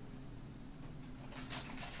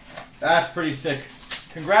 That's pretty sick.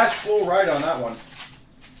 Congrats, full ride on that one.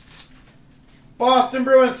 Boston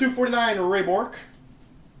Bruins, 249, Ray Bourque.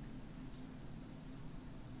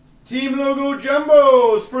 Team Logo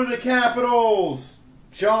Jumbos for the Capitals,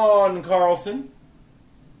 John Carlson.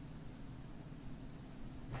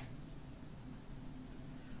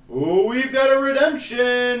 Ooh, we've got a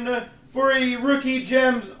redemption for a Rookie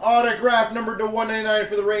Gems autograph number to 199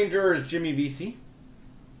 for the Rangers, Jimmy Vesey.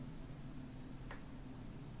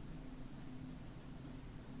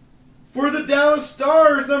 For the Dallas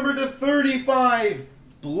Stars, number to 35,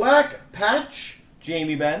 Black Patch,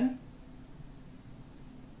 Jamie Benn.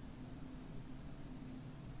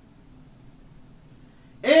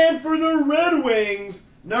 And for the Red Wings,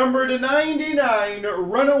 number to 99,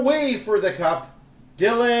 Runaway for the Cup,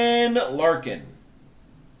 Dylan Larkin.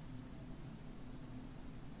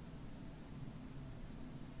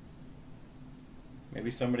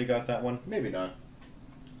 Maybe somebody got that one, maybe not.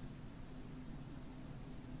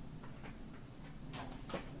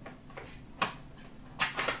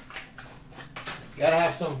 Gotta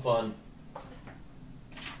have some fun.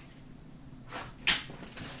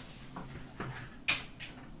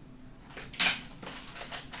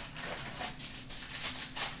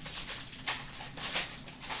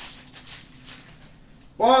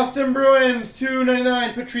 Boston Bruins,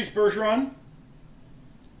 $2.99, Patrice Bergeron.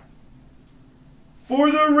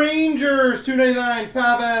 For the Rangers, $2.99,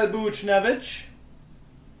 Pavel Buchnevich.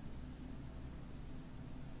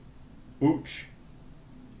 Booch.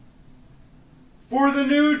 For the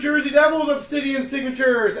New Jersey Devils, Obsidian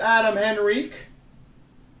Signatures, Adam Henrique.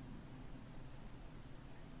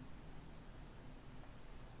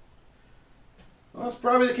 Well, that's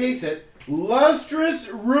probably the case hit. Lustrous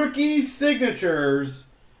Rookie Signatures,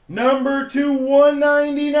 number to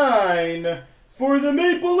 199 for the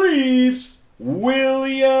Maple Leafs,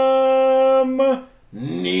 William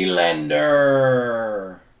Nylander.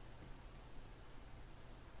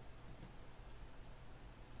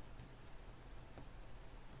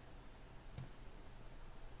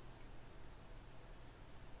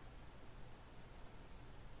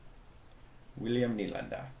 William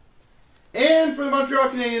Nylander. And for the Montreal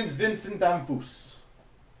Canadiens, Vincent Damphousse.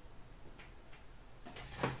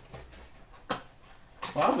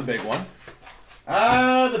 Well, that was a big one.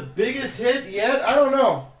 The biggest hit yet? I don't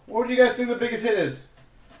know. What do you guys think the biggest hit is?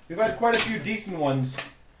 We've had quite a few decent ones.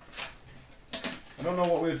 I don't know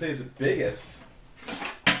what we would say is the biggest.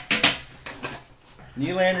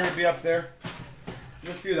 Nylander would be up there.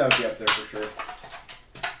 There's a few that would be up there for sure.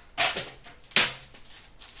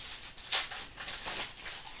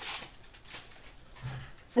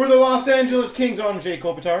 For the Los Angeles Kings, on Jay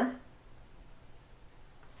Kopitar.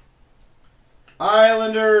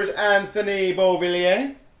 Islanders, Anthony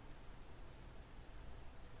Beauvillier.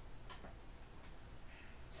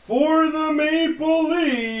 For the Maple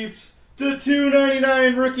Leafs, to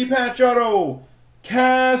 299 rookie patch auto,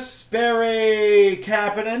 Kasperi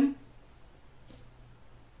Kapanen.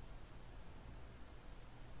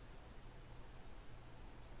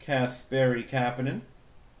 Kasperi Kapanen.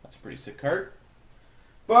 That's a pretty sick card.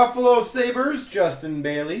 Buffalo Sabres, Justin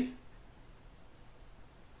Bailey.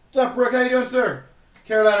 What's up, Brooke? How you doing, sir?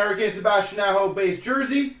 Carolina Hurricanes, Sebastian Aho base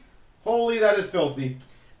jersey. Holy, that is filthy.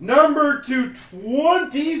 Number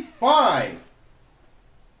 225.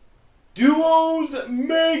 Duos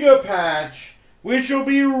Mega Patch, which will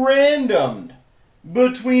be randomed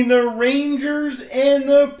between the Rangers and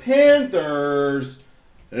the Panthers.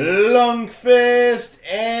 Lundqvist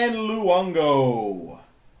and Luongo.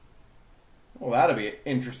 Well, that'll be an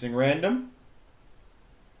interesting random.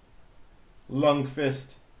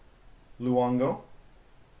 Lundqvist, Luongo.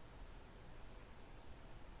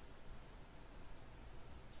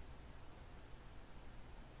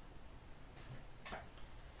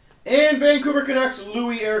 And Vancouver Canucks,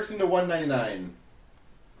 Louis Eriksson to 199.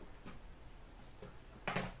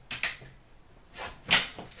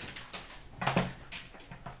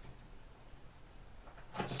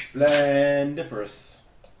 Splendiferous.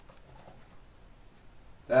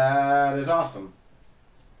 That is awesome.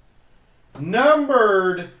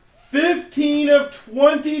 Numbered 15 of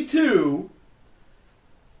 22.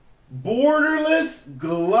 Borderless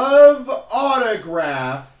glove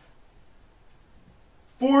autograph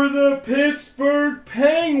for the Pittsburgh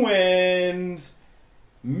Penguins,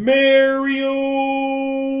 Mario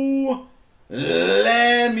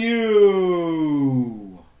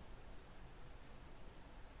Lemieux.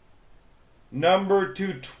 Number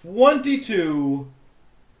 222.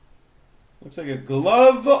 Looks like a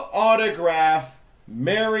glove autograph,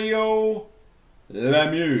 Mario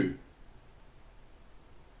Lemieux.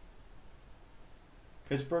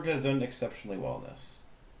 Pittsburgh has done exceptionally well in this.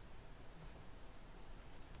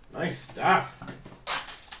 Nice stuff.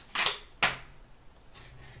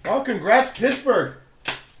 Well, congrats, Pittsburgh.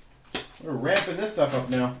 We're ramping this stuff up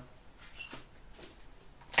now.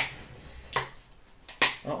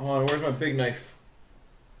 Oh, hold on. Where's my big knife?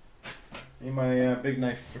 Need my big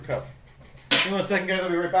knife for cup. Give me 1 second, guys. I'll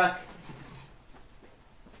be right back.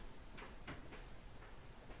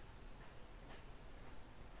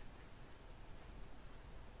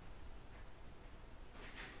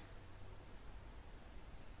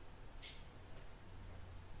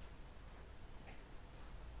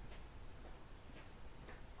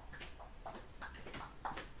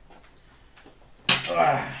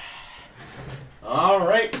 All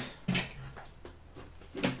right.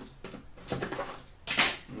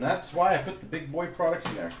 And that's why I put the big boy products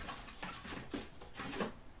in there.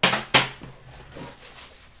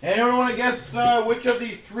 Anyone want to guess which of the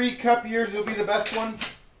 3 cup years will be the best one?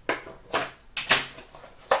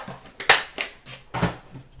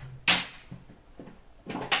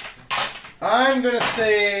 I'm going to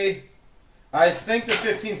say I think the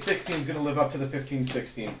 15-16 is going to live up to the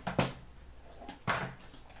 15-16.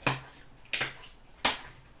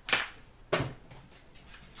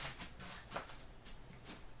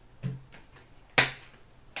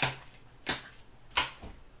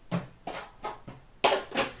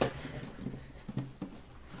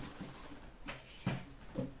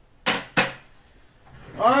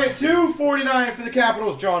 All right, 249 for the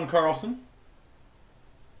Capitals, John Carlson.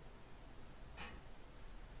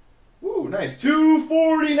 Ooh, nice.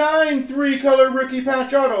 249 3-color rookie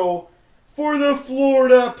patch auto for the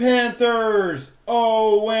Florida Panthers,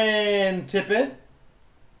 Owen Tippett.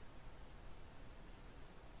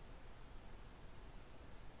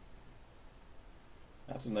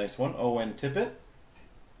 That's a nice one, Owen Tippett.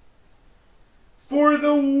 For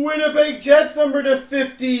the Winnipeg Jets, number to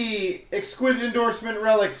 50, exquisite endorsement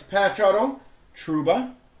relics patch auto,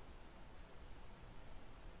 Trouba.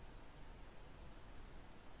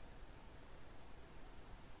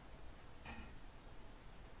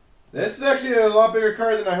 This is actually a lot bigger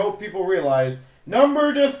card than I hope people realize.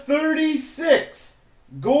 Number to 36,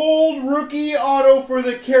 Gold rookie auto for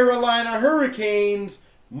the Carolina Hurricanes,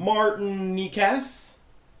 Martin Necas.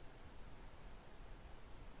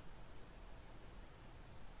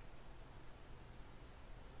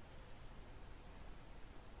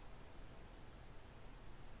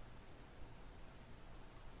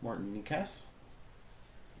 Martin Necas.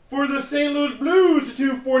 For the St. Louis Blues,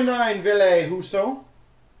 /249, Ville Husso.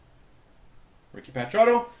 Ricky Patch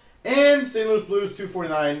auto. And St. Louis Blues,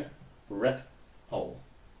 /249, Brett Hull.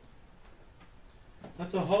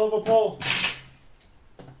 That's a hull of a pull.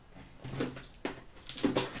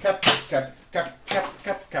 Cap, cap, cap, cap, cap,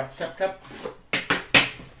 cap, cap, cap.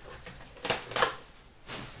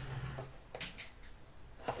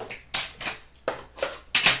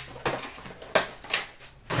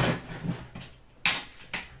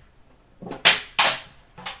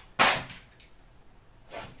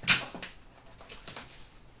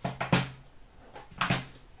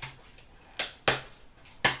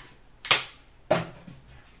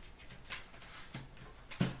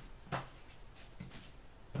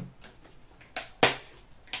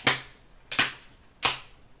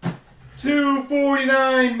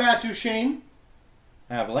 /249, Matt Duchene,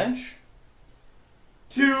 Avalanche.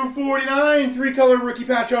 /249, three-color rookie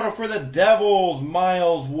patch auto for the Devils,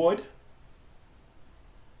 Miles Wood.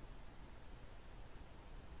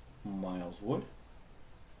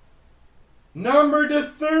 Number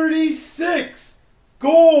 /36,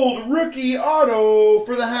 gold rookie auto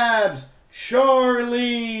for the Habs,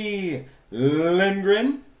 Charlie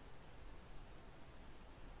Lindgren.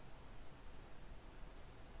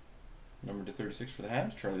 Number /36 for the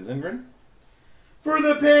Habs, Charlie Lindgren. For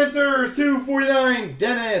the Panthers, /249,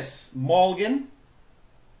 Dennis Mulligan.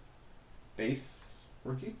 Base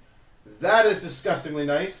rookie. That is disgustingly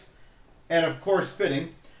nice. And of course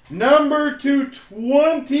fitting. Number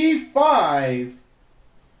 /225,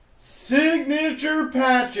 signature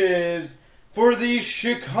patches for the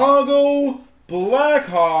Chicago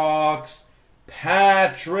Blackhawks,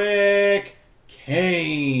 Patrick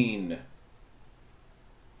Kane.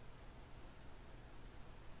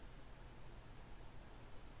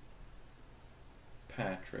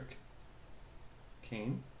 Patrick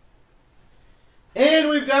Kane. And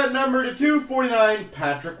we've got number /249,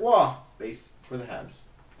 Patrick Waugh, base for the Habs.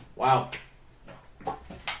 Wow.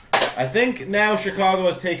 I think now Chicago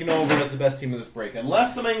has taken over as the best team of this break.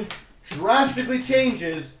 Unless something drastically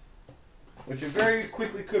changes, which it very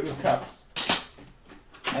quickly could with Cup.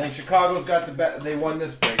 I think Chicago's got the best. They won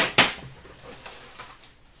this break.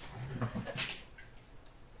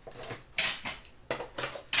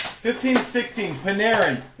 /15-16,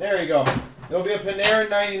 Panarin. There you go. There'll be a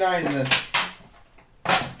Panarin 99 in this.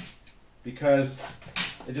 Because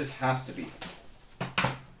it just has to be.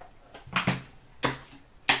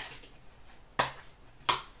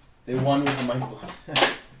 They won with the Michael.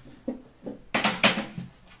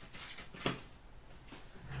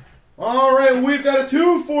 All right, we've got a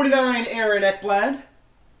 /249, Aaron Ekblad,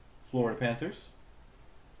 Florida Panthers.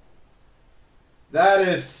 That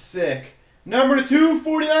is sick. Number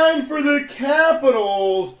 /249 for the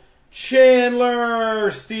Capitals,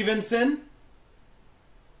 Chandler Stevenson.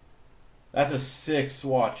 That's a sick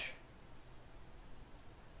swatch.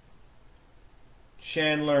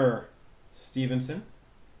 Chandler Stevenson.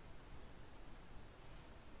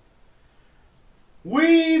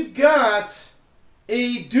 We've got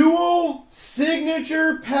a dual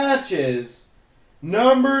signature patches,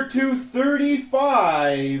 number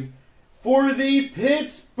 /235 for the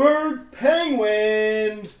Pittsburgh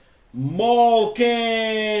Penguins, Malkin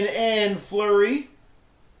and Fleury.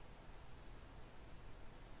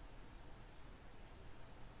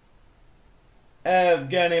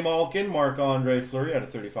 Evgeny Malkin, Marc-Andre Fleury out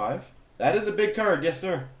of /35. That is a big card, yes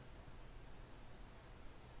sir.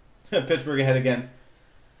 Pittsburgh ahead again.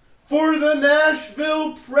 For the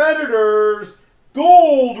Nashville Predators,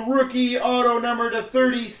 gold rookie auto number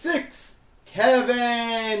 /36,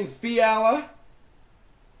 Kevin Fiala.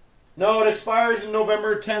 No, it expires in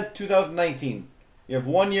November 10th, 2019. You have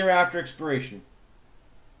 1 year after expiration.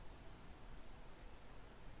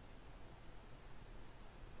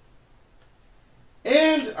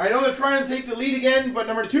 And I know they're trying to take the lead again, but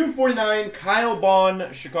number /249, Kyle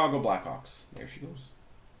Bond, Chicago Blackhawks. There she goes.